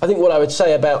 I think what I would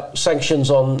say about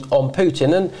sanctions on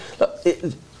Putin, and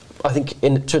I think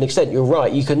to an extent you're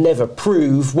right, you can never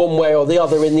prove one way or the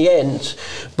other in the end,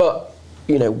 but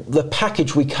the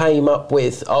package we came up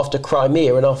with after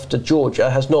Crimea and after Georgia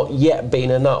has not yet been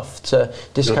enough to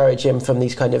discourage him from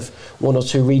these kind of one or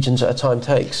two regions at a time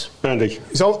takes. Andy?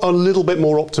 He's a little bit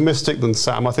more optimistic than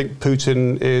Sam. I think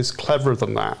Putin is cleverer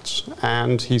than that,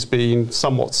 and he's been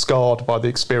somewhat scarred by the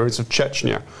experience of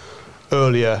Chechnya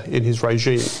earlier in his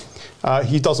regime.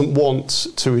 He doesn't want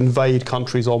to invade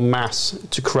countries en masse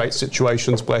to create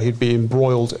situations where he'd be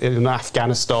embroiled in an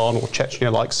Afghanistan or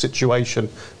Chechnya-like situation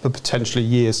for potentially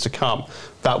years to come.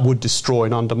 That would destroy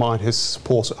and undermine his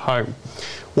support at home.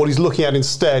 What he's looking at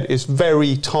instead is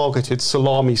very targeted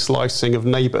salami slicing of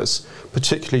neighbours,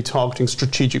 particularly targeting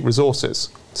strategic resources.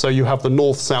 So you have the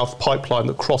north-south pipeline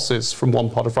that crosses from one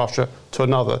part of Russia to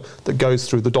another that goes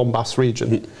through the Donbass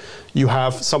region. You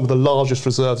have some of the largest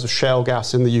reserves of shale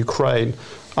gas in the Ukraine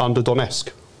under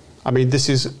Donetsk. I mean, this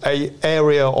is an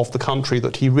area of the country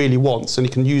that he really wants, and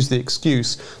he can use the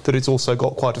excuse that it's also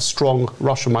got quite a strong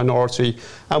Russian minority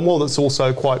and one that's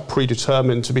also quite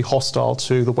predetermined to be hostile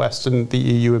to the West and the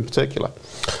EU in particular.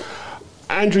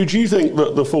 Andrew, do you think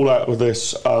that the fallout of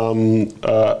this, I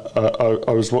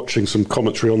was watching some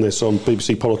commentary on this on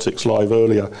BBC Politics Live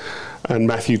earlier, and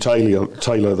Matthew Taylor,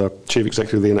 the Chief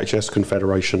Executive of the NHS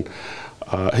Confederation,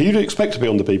 who you'd expect to be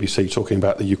on the BBC talking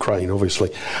about the Ukraine,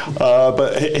 obviously,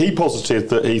 but he posited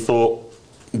that he thought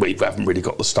we haven't really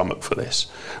got the stomach for this.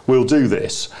 We'll do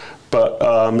this, but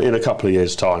in a couple of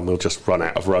years' time, we'll just run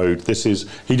out of road.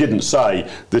 He didn't say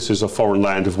this is a foreign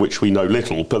land of which we know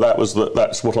little, but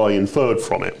that's what I inferred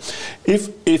from it.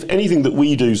 If anything that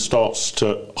we do starts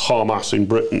to harm us in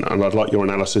Britain, and I'd like your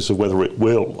analysis of whether it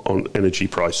will on energy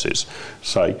prices,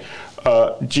 say,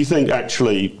 do you think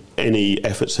actually any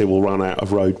efforts here will run out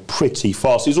of road pretty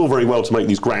fast? It's all very well to make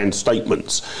these grand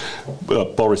statements,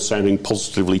 Boris sounding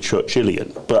positively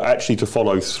Churchillian, but actually to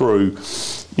follow through,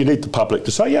 you need the public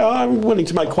to say, yeah, I'm willing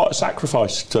to make quite a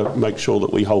sacrifice to make sure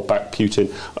that we hold back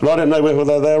Putin. And I don't know whether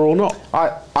they're there or not.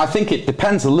 I think it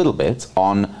depends a little bit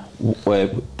on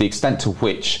the extent to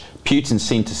which Putin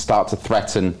seemed to start to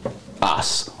threaten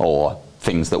us or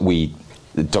things that we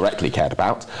directly cared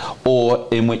about, or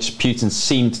in which Putin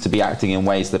seemed to be acting in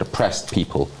ways that oppressed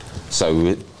people.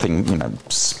 So,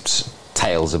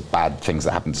 tales of bad things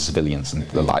that happen to civilians and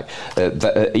the like.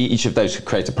 Each of those could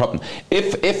create a problem.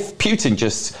 If Putin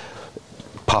just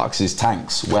parks his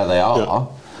tanks where they are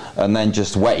and then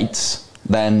just waits,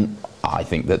 then I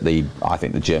think that the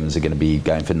Germans are going to be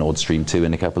going for Nord Stream 2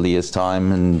 in a couple of years'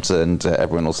 time, and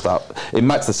everyone will start in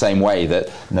much the same way that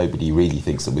nobody really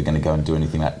thinks that we're going to go and do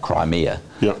anything like Crimea.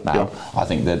 I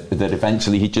think that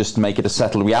eventually he'd just make it a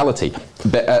settled reality.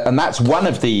 But, and that's one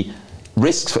of the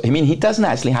risks. He doesn't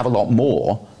actually have a lot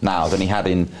more now than he had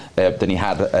in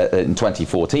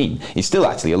 2014. He's still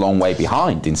actually a long way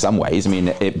behind in some ways.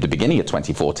 At the beginning of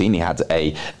 2014, he had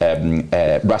a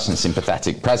Russian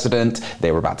sympathetic president.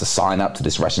 They were about to sign up to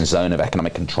this Russian zone of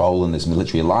economic control and this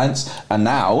military alliance. And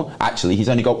now, actually, he's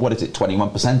only got,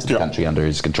 21% of the country under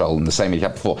his control, and the same as he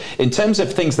had before. In terms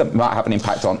of things that might have an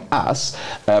impact on us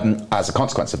as a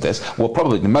consequence of this, well,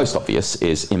 probably the most obvious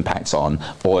is impacts on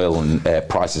oil and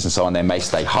prices and so on. They may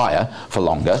stay higher for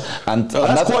longer. And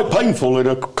that's quite painful in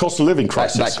a cost of living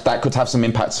crisis. That could have some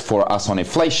impacts for us on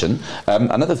inflation.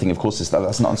 Another thing, of course, is that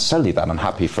that's not necessarily that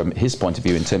unhappy from his point of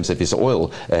view in terms of his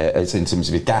oil, in terms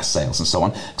of his gas sales and so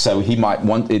on. So he might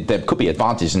there could be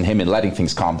advantage in him in letting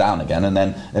things calm down again, and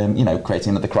then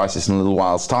creating another crisis in a little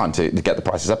while's time to get the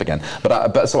prices up again.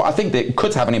 But so I think that it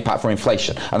could have an impact for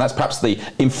inflation, and that's perhaps the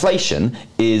inflation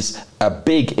is a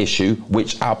big issue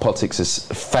which our politics has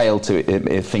failed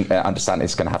to understand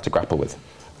it's going to have to grapple with.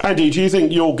 Andy, do you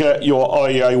think you'll get your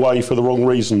IEA way for the wrong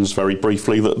reasons, very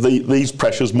briefly, that these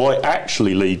pressures might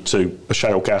actually lead to a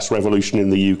shale gas revolution in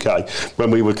the UK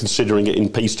when we were considering it in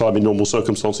peacetime in normal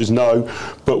circumstances? No.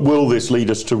 But will this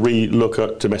lead us to re-look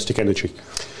at domestic energy?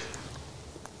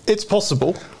 It's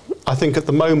possible. I think at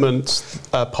the moment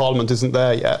Parliament isn't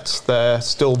there yet. They're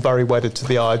still very wedded to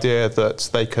the idea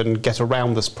that they can get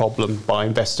around this problem by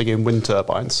investing in wind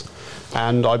turbines.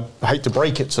 And I hate to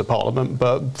break it to Parliament,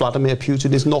 but Vladimir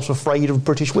Putin is not afraid of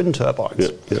British wind turbines.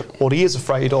 What he is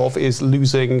afraid of is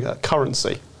losing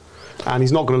currency. And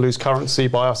he's not going to lose currency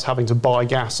by us having to buy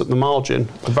gas at the margin,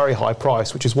 a very high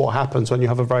price, which is what happens when you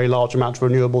have a very large amount of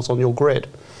renewables on your grid.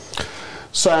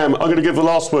 Sam, I'm going to give the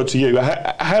last word to you.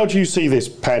 How do you see this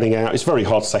panning out? It's very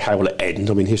hard to say how will it end.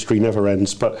 History never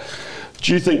ends. But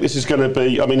do you think this is going to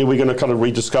be, are we going to kind of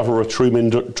rediscover a Truman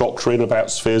doctrine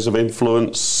about spheres of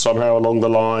influence somehow along the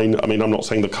line? I'm not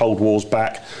saying the Cold War's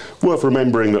back. Worth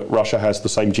remembering that Russia has the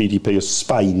same GDP as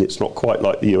Spain. It's not quite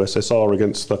like the USSR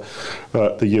against the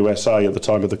USA at the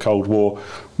time of the Cold War.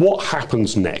 What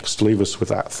happens next? Leave us with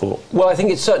that thought. Well, I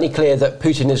think it's certainly clear that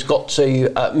Putin has got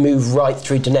to move right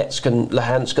through Donetsk and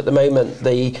Luhansk. At the moment,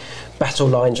 the battle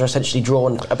lines are essentially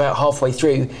drawn about halfway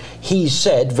through. He's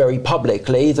said very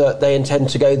publicly that they intend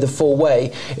to go the full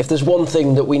way. If there's one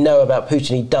thing that we know about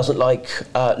Putin, he doesn't like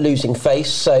losing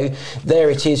face. So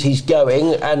there it is, he's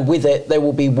going, and with it there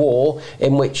will be war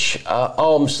in which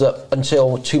arms that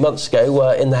until 2 months ago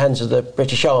were in the hands of the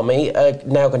British Army are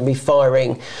now going to be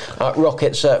firing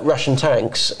rockets at Russian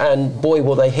tanks, and boy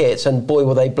will they hit, and boy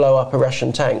will they blow up a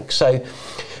Russian tank. So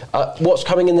what's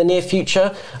coming in the near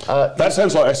future? That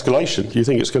sounds like escalation. Do you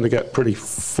think it's going to get pretty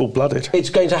full-blooded? It's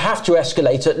going to have to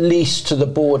escalate at least to the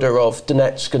border of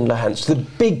Donetsk and Luhansk. The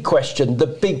big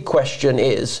question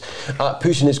is,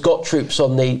 Putin has got troops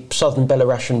on the southern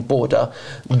Belarusian border.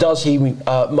 Does he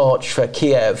march for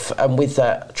Kiev and with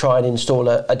that try and install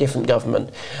a different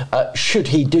government? Should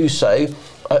he do so,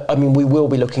 we will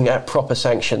be looking at proper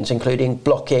sanctions, including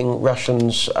blocking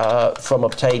Russians from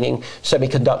obtaining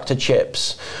semiconductor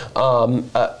chips,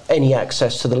 any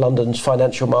access to the London's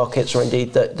financial markets, or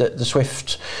indeed the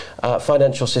SWIFT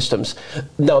financial systems.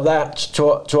 Now that,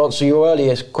 to answer your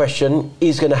earlier question,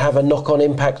 is going to have a knock-on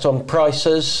impact on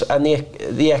prices and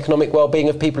the economic well-being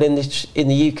of people in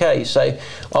the UK. So,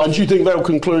 and do you think they'll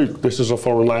conclude this is a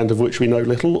foreign land of which we know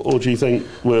little, or do you think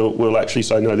we'll actually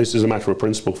say no, this is a matter of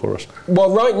principle for us?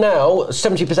 Well, right now,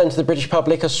 70% of the British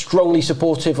public are strongly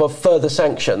supportive of further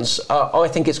sanctions. I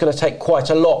think it's going to take quite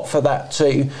a lot for that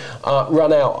to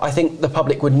run out. I think the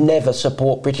public would never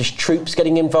support British troops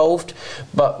getting involved,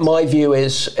 but my view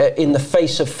is, in the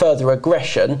face of further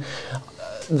aggression,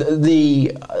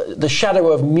 the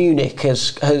shadow of Munich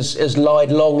has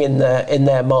lied long in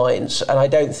their minds, and I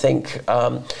don't think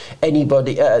many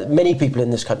people in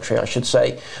this country, I should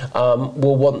say,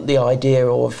 will want the idea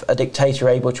of a dictator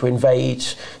able to invade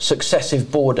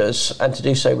successive borders and to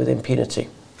do so with impunity.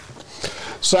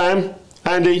 Sam,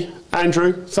 Andy,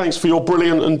 Andrew, thanks for your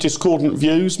brilliant and discordant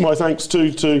views. My thanks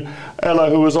to Ella,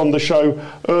 who was on the show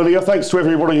earlier. Thanks to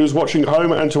everybody who's watching at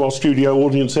home and to our studio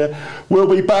audience here. We'll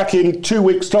be back in 2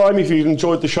 weeks' time. If you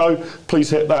enjoyed the show, please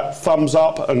hit that thumbs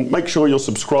up and make sure you're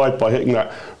subscribed by hitting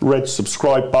that red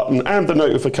subscribe button and the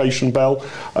notification bell.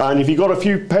 And if you've got a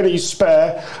few pennies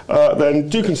spare, then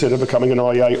do consider becoming an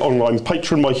IEA online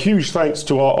patron. My huge thanks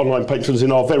to our online patrons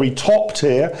in our very top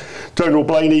tier: Donald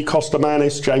Blaney, Costa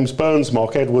Manis, James Burns,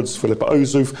 Mark Edwards, Philippa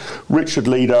Ozuf, Richard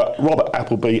Leader, Robert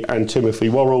Appleby and Timothy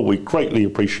Worrell. We greatly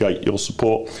appreciate your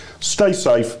support. Stay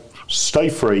safe, stay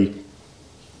free.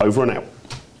 Over and out.